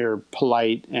when you're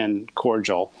polite and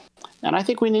cordial. And I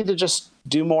think we need to just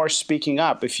do more speaking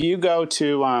up. If you go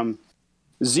to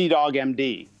Z-Dog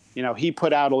MD, he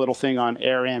put out a little thing on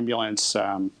air ambulance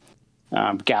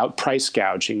price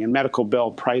gouging and medical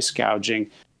bill price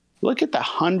gouging. Look at the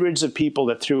hundreds of people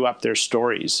that threw up their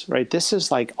stories, right? This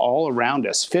is like all around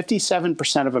us.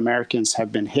 57% of Americans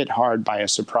have been hit hard by a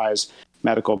surprise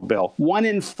medical bill. 1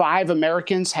 in 5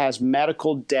 Americans has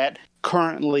medical debt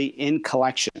currently in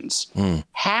collections.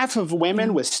 Half of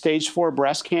women with stage 4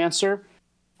 breast cancer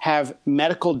have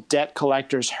medical debt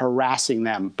collectors harassing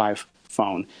them by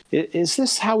phone. Is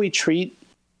this how we treat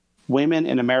women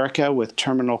in America with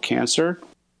terminal cancer?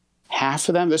 Half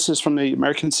of them, this is from the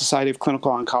American Society of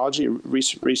Clinical Oncology,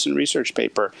 recent research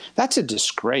paper. That's a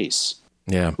disgrace.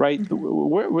 Yeah. Right?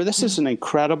 This is an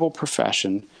incredible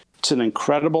profession. It's an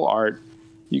incredible art.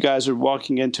 You guys are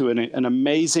walking into an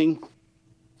amazing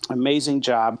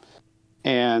job.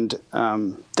 And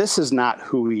this is not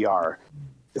who we are.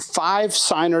 5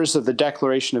 signers of the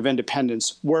Declaration of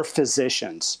Independence were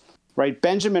physicians, right?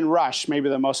 Benjamin Rush, maybe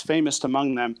the most famous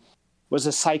among them, was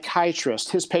a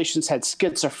psychiatrist. His patients had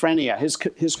schizophrenia.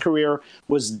 His career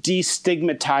was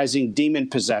destigmatizing demon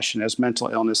possession as mental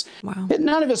illness. Wow.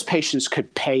 None of his patients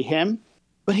could pay him,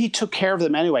 but he took care of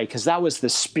them anyway because that was the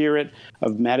spirit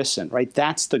of medicine, right?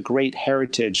 That's the great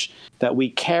heritage that we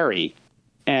carry.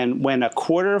 And when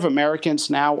 1/4 of Americans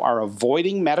now are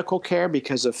avoiding medical care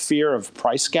because of fear of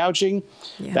price gouging,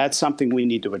 that's something we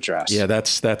need to address. Yeah,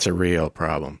 that's a real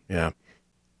problem. Yeah.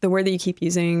 The word that you keep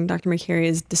using, Dr. Makary,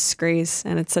 is disgrace,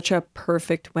 and it's such a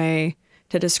perfect way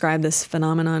to describe this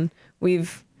phenomenon.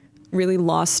 We've really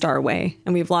lost our way,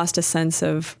 and we've lost a sense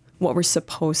of what we're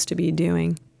supposed to be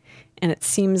doing. And it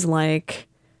seems like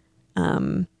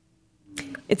we're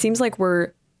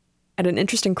at an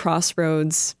interesting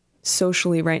crossroads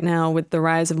socially right now with the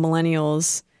rise of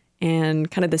millennials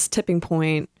and kind of this tipping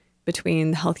point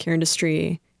between the healthcare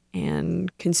industry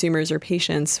and consumers or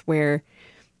patients where,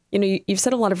 you've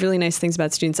said a lot of really nice things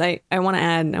about students. I want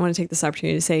to take this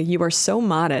opportunity to say you are so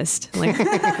modest, like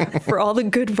for all the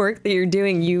good work that you're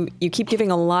doing. You keep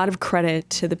giving a lot of credit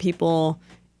to the people,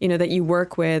 that you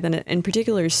work with, and in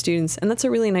particular students. And that's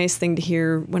a really nice thing to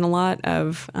hear when a lot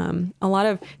of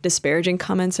disparaging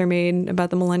comments are made about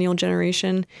the millennial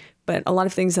generation. But a lot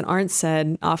of things that aren't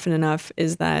said often enough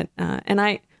is that,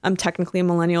 and I'm technically a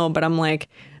millennial, but I'm like,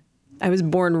 I was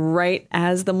born right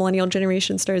as the millennial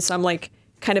generation started. So I'm like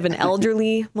kind of an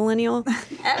elderly millennial.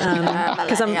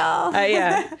 Because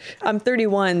I'm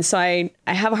 31. So I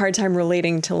have a hard time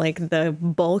relating to like the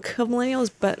bulk of millennials.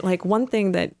 But like one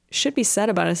thing that should be said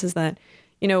about us is that,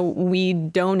 we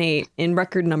donate in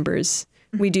record numbers.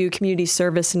 We do community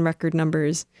service in record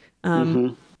numbers.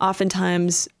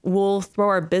 Oftentimes we'll throw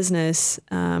our business,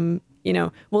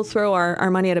 we'll throw our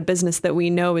money at a business that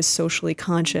we know is socially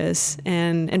conscious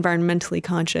and environmentally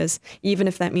conscious, even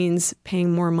if that means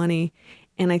paying more money.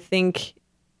 And I think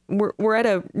we're at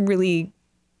a really,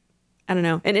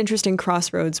 an interesting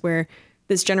crossroads where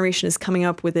this generation is coming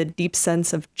up with a deep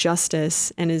sense of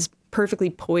justice and is perfectly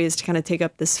poised to kind of take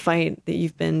up this fight that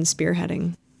you've been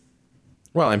spearheading.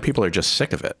 Well, and people are just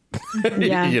sick of it.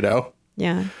 Yeah.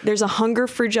 Yeah. There's a hunger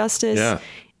for justice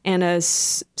and a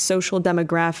social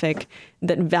demographic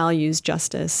that values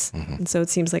justice. And so it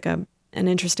seems like an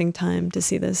interesting time to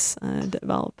see this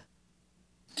develop.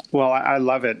 Well, I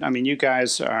love it. I mean, you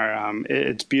guys are,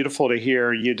 it's beautiful to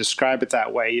hear you describe it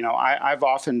that way. I've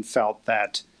often felt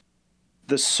that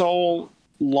the soul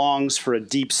longs for a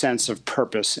deep sense of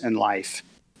purpose in life.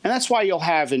 And that's why you'll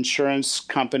have insurance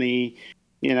company,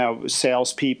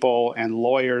 salespeople and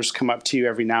lawyers come up to you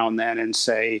every now and then and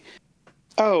say,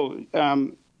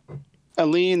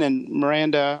 Aline and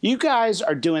Miranda, you guys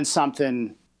are doing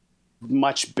something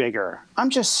much bigger. I'm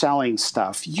just selling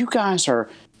stuff. You guys are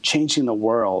changing the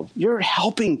world. You're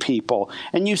helping people.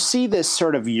 And you see this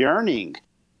sort of yearning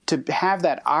to have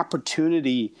that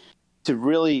opportunity to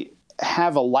really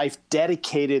have a life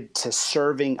dedicated to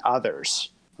serving others,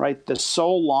 right? The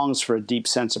soul longs for a deep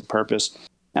sense of purpose.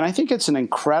 And I think it's an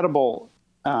incredible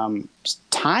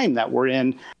time that we're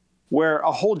in where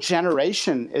a whole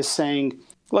generation is saying,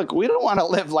 look, we don't want to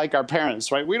live like our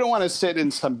parents, right? We don't want to sit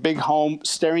in some big home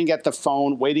staring at the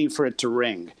phone, waiting for it to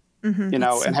ring, and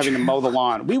having to mow the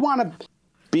lawn. We want to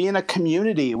be in a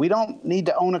community. We don't need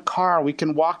to own a car. We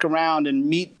can walk around and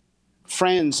meet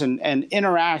friends and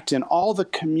interact, and all the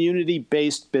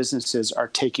community-based businesses are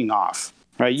taking off,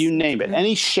 right? You name it.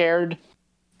 Any shared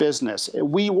business,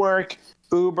 WeWork,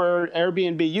 Uber,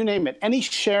 Airbnb, you name it, any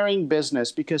sharing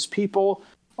business, because people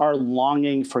are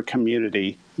longing for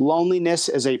community. Loneliness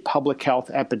is a public health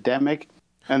epidemic,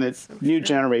 and the new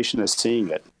generation is seeing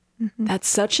it. That's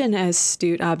such an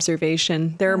astute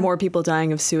observation. There are more people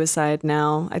dying of suicide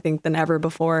now, I think, than ever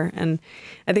before. And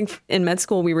I think in med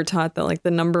school, we were taught that like the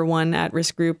number one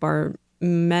at-risk group are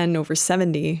men over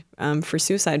 70 for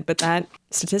suicide. But that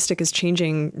statistic is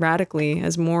changing radically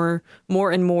as more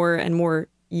and more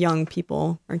young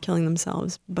people are killing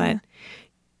themselves. But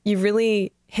you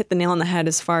really hit the nail on the head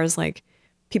as far as like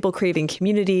people craving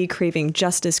community, craving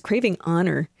justice, craving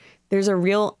honor. There's a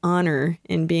real honor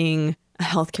in being a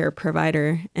healthcare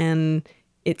provider, and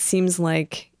it seems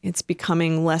like it's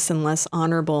becoming less and less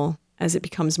honorable as it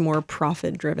becomes more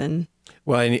profit driven.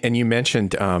 Well, and you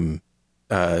mentioned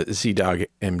ZDogg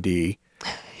MD,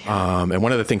 and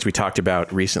one of the things we talked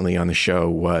about recently on the show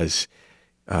was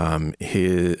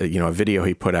his, a video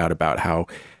he put out about how,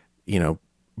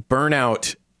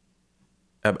 burnout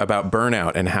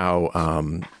and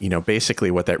how,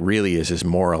 basically what that really is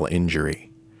moral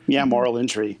injury. Yeah, moral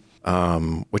injury.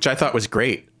 Which I thought was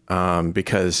great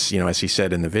because, as he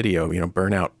said in the video,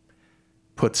 burnout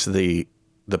puts the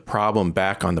problem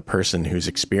back on the person who's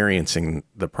experiencing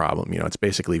the problem. It's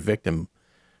basically victim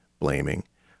blaming.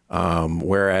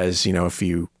 Whereas, if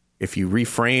you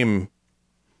reframe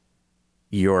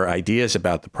your ideas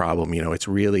about the problem, it's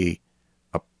really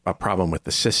a problem with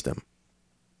the system.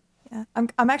 Yeah,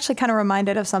 I'm actually kind of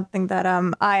reminded of something that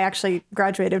I actually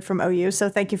graduated from OU, so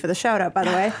thank you for the shout out, by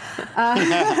the way.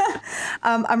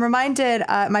 I'm reminded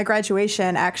my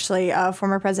graduation, actually,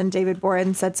 former President David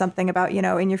Boren said something about,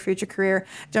 in your future career,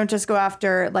 don't just go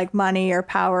after like money or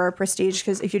power or prestige,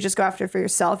 because if you just go after it for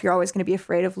yourself, you're always going to be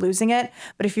afraid of losing it.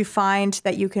 But if you find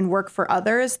that you can work for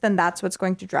others, then that's what's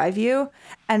going to drive you.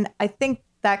 And I think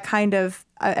that kind of,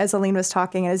 as Aline was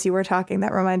talking, and as you were talking,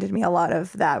 that reminded me a lot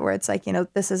of that, where it's like,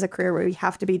 this is a career where we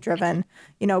have to be driven,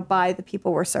 by the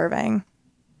people we're serving.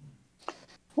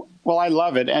 Well, I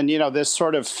love it. And, this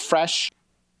sort of fresh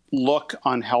look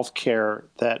on healthcare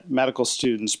that medical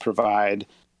students provide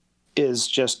is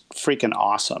just freaking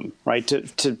awesome, right?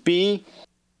 To be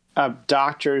a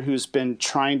doctor who's been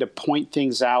trying to point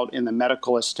things out in the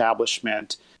medical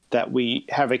establishment that we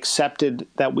have accepted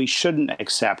that we shouldn't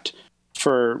accept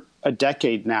for a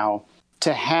decade now,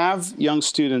 to have young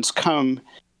students come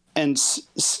and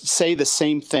say the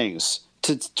same things,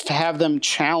 to have them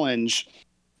challenge,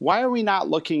 why are we not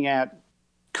looking at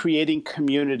creating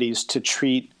communities to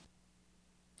treat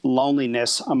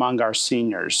loneliness among our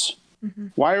seniors? Mm-hmm.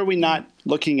 Why are we not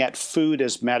looking at food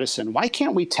as medicine? Why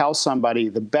can't we tell somebody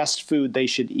the best food they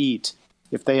should eat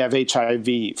if they have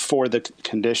HIV for the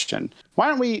condition? Why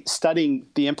aren't we studying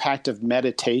the impact of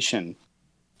meditation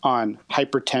on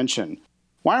hypertension?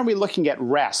 Why aren't we looking at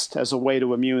rest as a way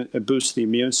to boost the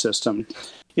immune system?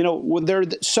 There are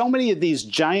so many of these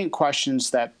giant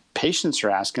questions that patients are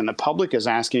asking, the public is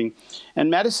asking, and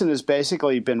medicine has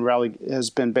basically been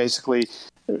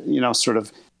sort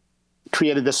of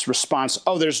created this response.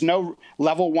 Oh, there's no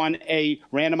level 1A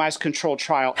randomized controlled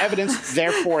trial evidence,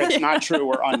 therefore it's not true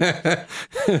or unknown.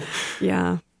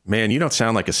 Yeah. Man, you don't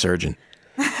sound like a surgeon.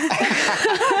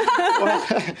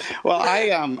 Well, I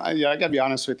got to be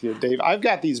honest with you, Dave. I've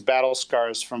got these battle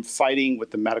scars from fighting with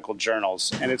the medical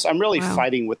journals, and I'm really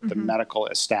fighting with the medical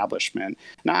establishment.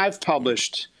 Now, I've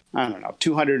published,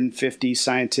 250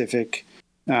 scientific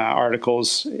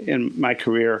articles in my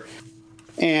career,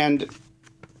 and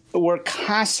we're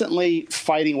constantly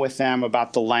fighting with them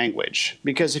about the language,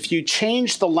 because if you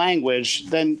change the language,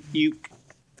 then you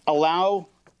allow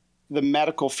the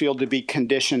medical field to be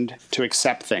conditioned to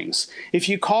accept things. If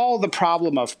you call the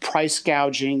problem of price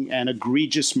gouging and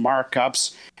egregious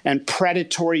markups and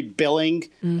predatory billing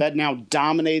that now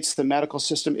dominates the medical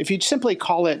system, if you simply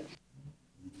call it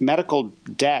medical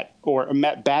debt or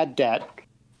bad debt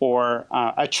or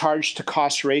a charge to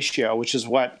cost ratio, which is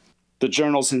what the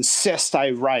journals insist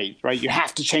I write, right? You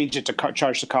have to change it to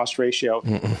charge to cost ratio.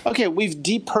 Okay, we've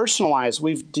depersonalized,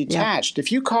 we've detached. If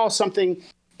you call something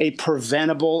a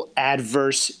preventable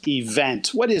adverse event,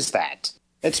 what is that?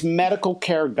 It's medical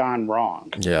care gone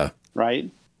wrong. Yeah.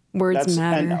 Right? Words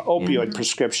matter. An opioid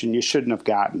prescription you shouldn't have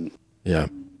gotten. Yeah.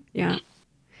 Yeah.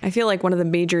 I feel like one of the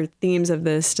major themes of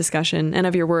this discussion and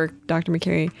of your work, Dr.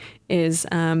 Makary, is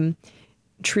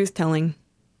truth telling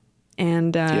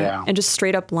and just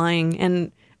straight up lying.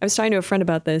 And I was talking to a friend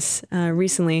about this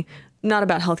recently, not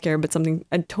about healthcare, but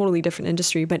a totally different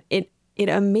industry. But it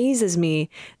amazes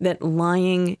me that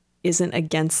lying isn't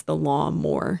against the law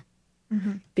more,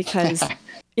 because, a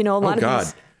lot of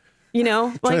these,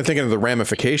 I'm trying to think of the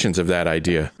ramifications of that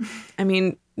idea. I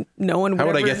mean, no one would How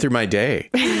would I ever- get through my day?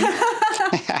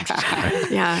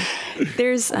 Yeah.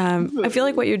 There's, I feel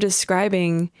like what you're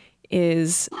describing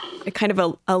is a kind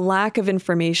of a lack of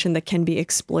information that can be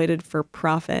exploited for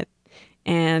profit.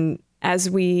 And as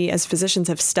we, as physicians,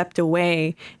 have stepped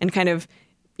away and kind of,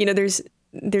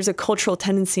 there's a cultural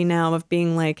tendency now of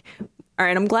being like, all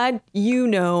right, I'm glad you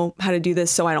know how to do this,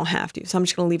 so I don't have to. So I'm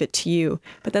just going to leave it to you.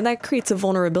 But then that creates a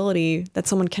vulnerability that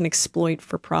someone can exploit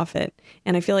for profit.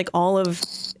 And I feel like all of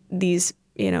these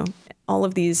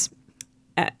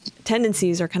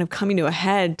tendencies are kind of coming to a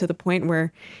head to the point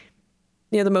where,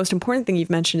 the most important thing you've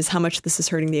mentioned is how much this is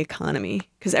hurting the economy.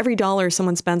 Because every dollar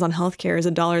someone spends on healthcare is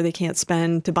a dollar they can't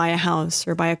spend to buy a house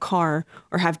or buy a car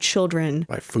or have children.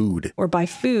 Buy food. Or buy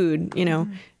food,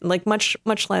 like much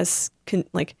less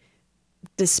like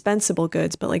dispensable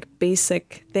goods, but like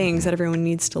basic things that everyone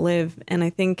needs to live. And I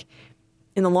think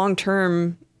in the long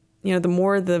term, the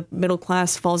more the middle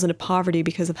class falls into poverty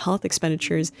because of health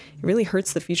expenditures, it really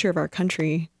hurts the future of our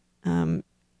country,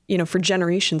 for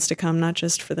generations to come, not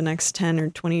just for the next 10 or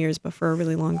 20 years, but for a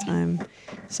really long time.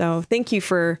 So thank you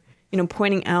for,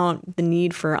 pointing out the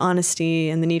need for honesty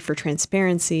and the need for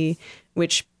transparency,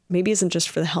 which maybe isn't just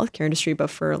for the healthcare industry, but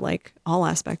for like all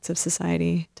aspects of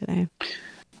society today.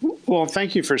 Well,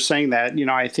 thank you for saying that.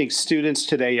 I think students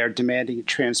today are demanding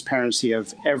transparency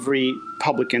of every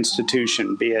public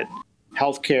institution, be it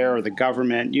healthcare or the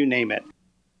government, you name it.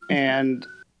 And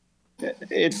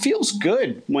it feels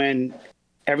good when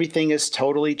everything is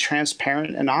totally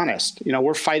transparent and honest.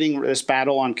 We're fighting this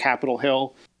battle on Capitol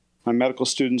Hill. My medical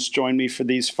students join me for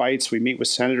these fights. We meet with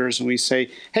senators and we say,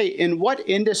 hey, in what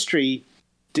industry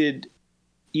did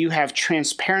you have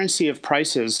transparency of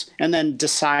prices and then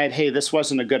decide, hey, this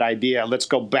wasn't a good idea. Let's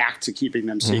go back to keeping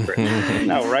them secret.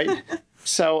 No, right?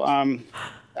 So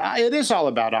it is all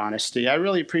about honesty. I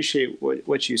really appreciate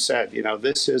what you said.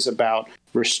 This is about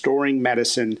restoring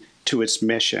medicine to its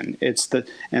mission.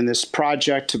 And this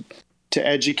project to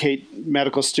educate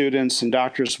medical students and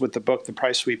doctors with the book, The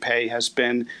Price We Pay, has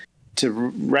been to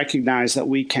recognize that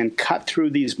we can cut through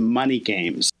these money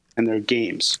games and their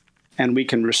games, and we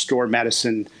can restore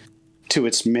medicine to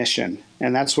its mission.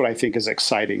 And that's what I think is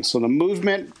exciting. So the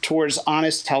movement towards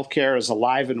honest healthcare is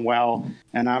alive and well,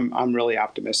 and I'm really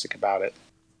optimistic about it.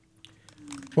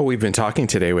 Well, we've been talking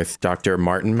today with Dr.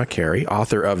 Martin Makary,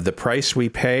 author of The Price We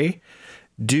Pay,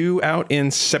 due out in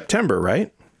September,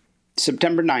 right?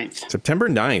 September 9th. September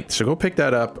 9th. So go pick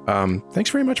that up. Thanks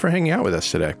very much for hanging out with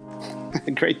us today.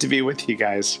 Great to be with you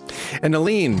guys. And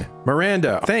Aline,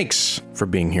 Miranda, thanks for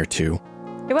being here too.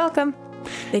 You're welcome.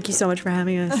 Thank you so much for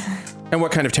having us. And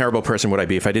what kind of terrible person would I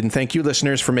be if I didn't thank you,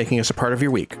 listeners, for making us a part of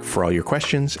your week, for all your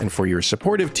questions, and for your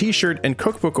supportive t-shirt and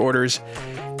cookbook orders.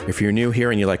 If you're new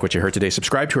here and you like what you heard today,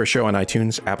 subscribe to our show on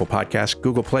iTunes, Apple Podcasts,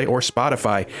 Google Play, or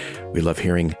Spotify. We love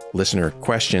hearing listener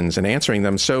questions and answering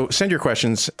them. So send your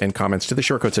questions and comments to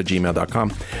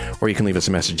theshortcoats@gmail.com, or you can leave us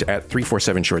a message at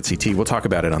 347-SHORT-CT. We'll talk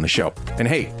about it on the show. And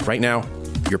hey, right now,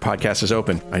 your podcast is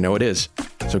open. I know it is.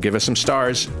 So give us some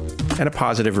stars and a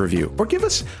positive review, or give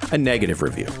us a negative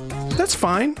review. That's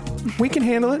fine. We can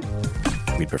handle it.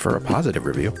 We'd prefer a positive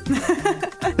review.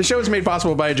 The show is made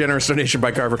possible by a generous donation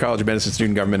by Carver College of Medicine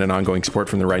student government and ongoing support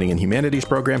from the Writing and Humanities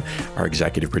program. Our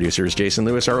executive producer is Jason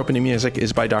Lewis. Our opening music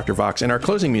is by Dr. Vox, and our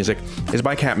closing music is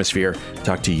by Catmosphere.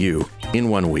 Talk to you in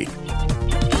 1 week.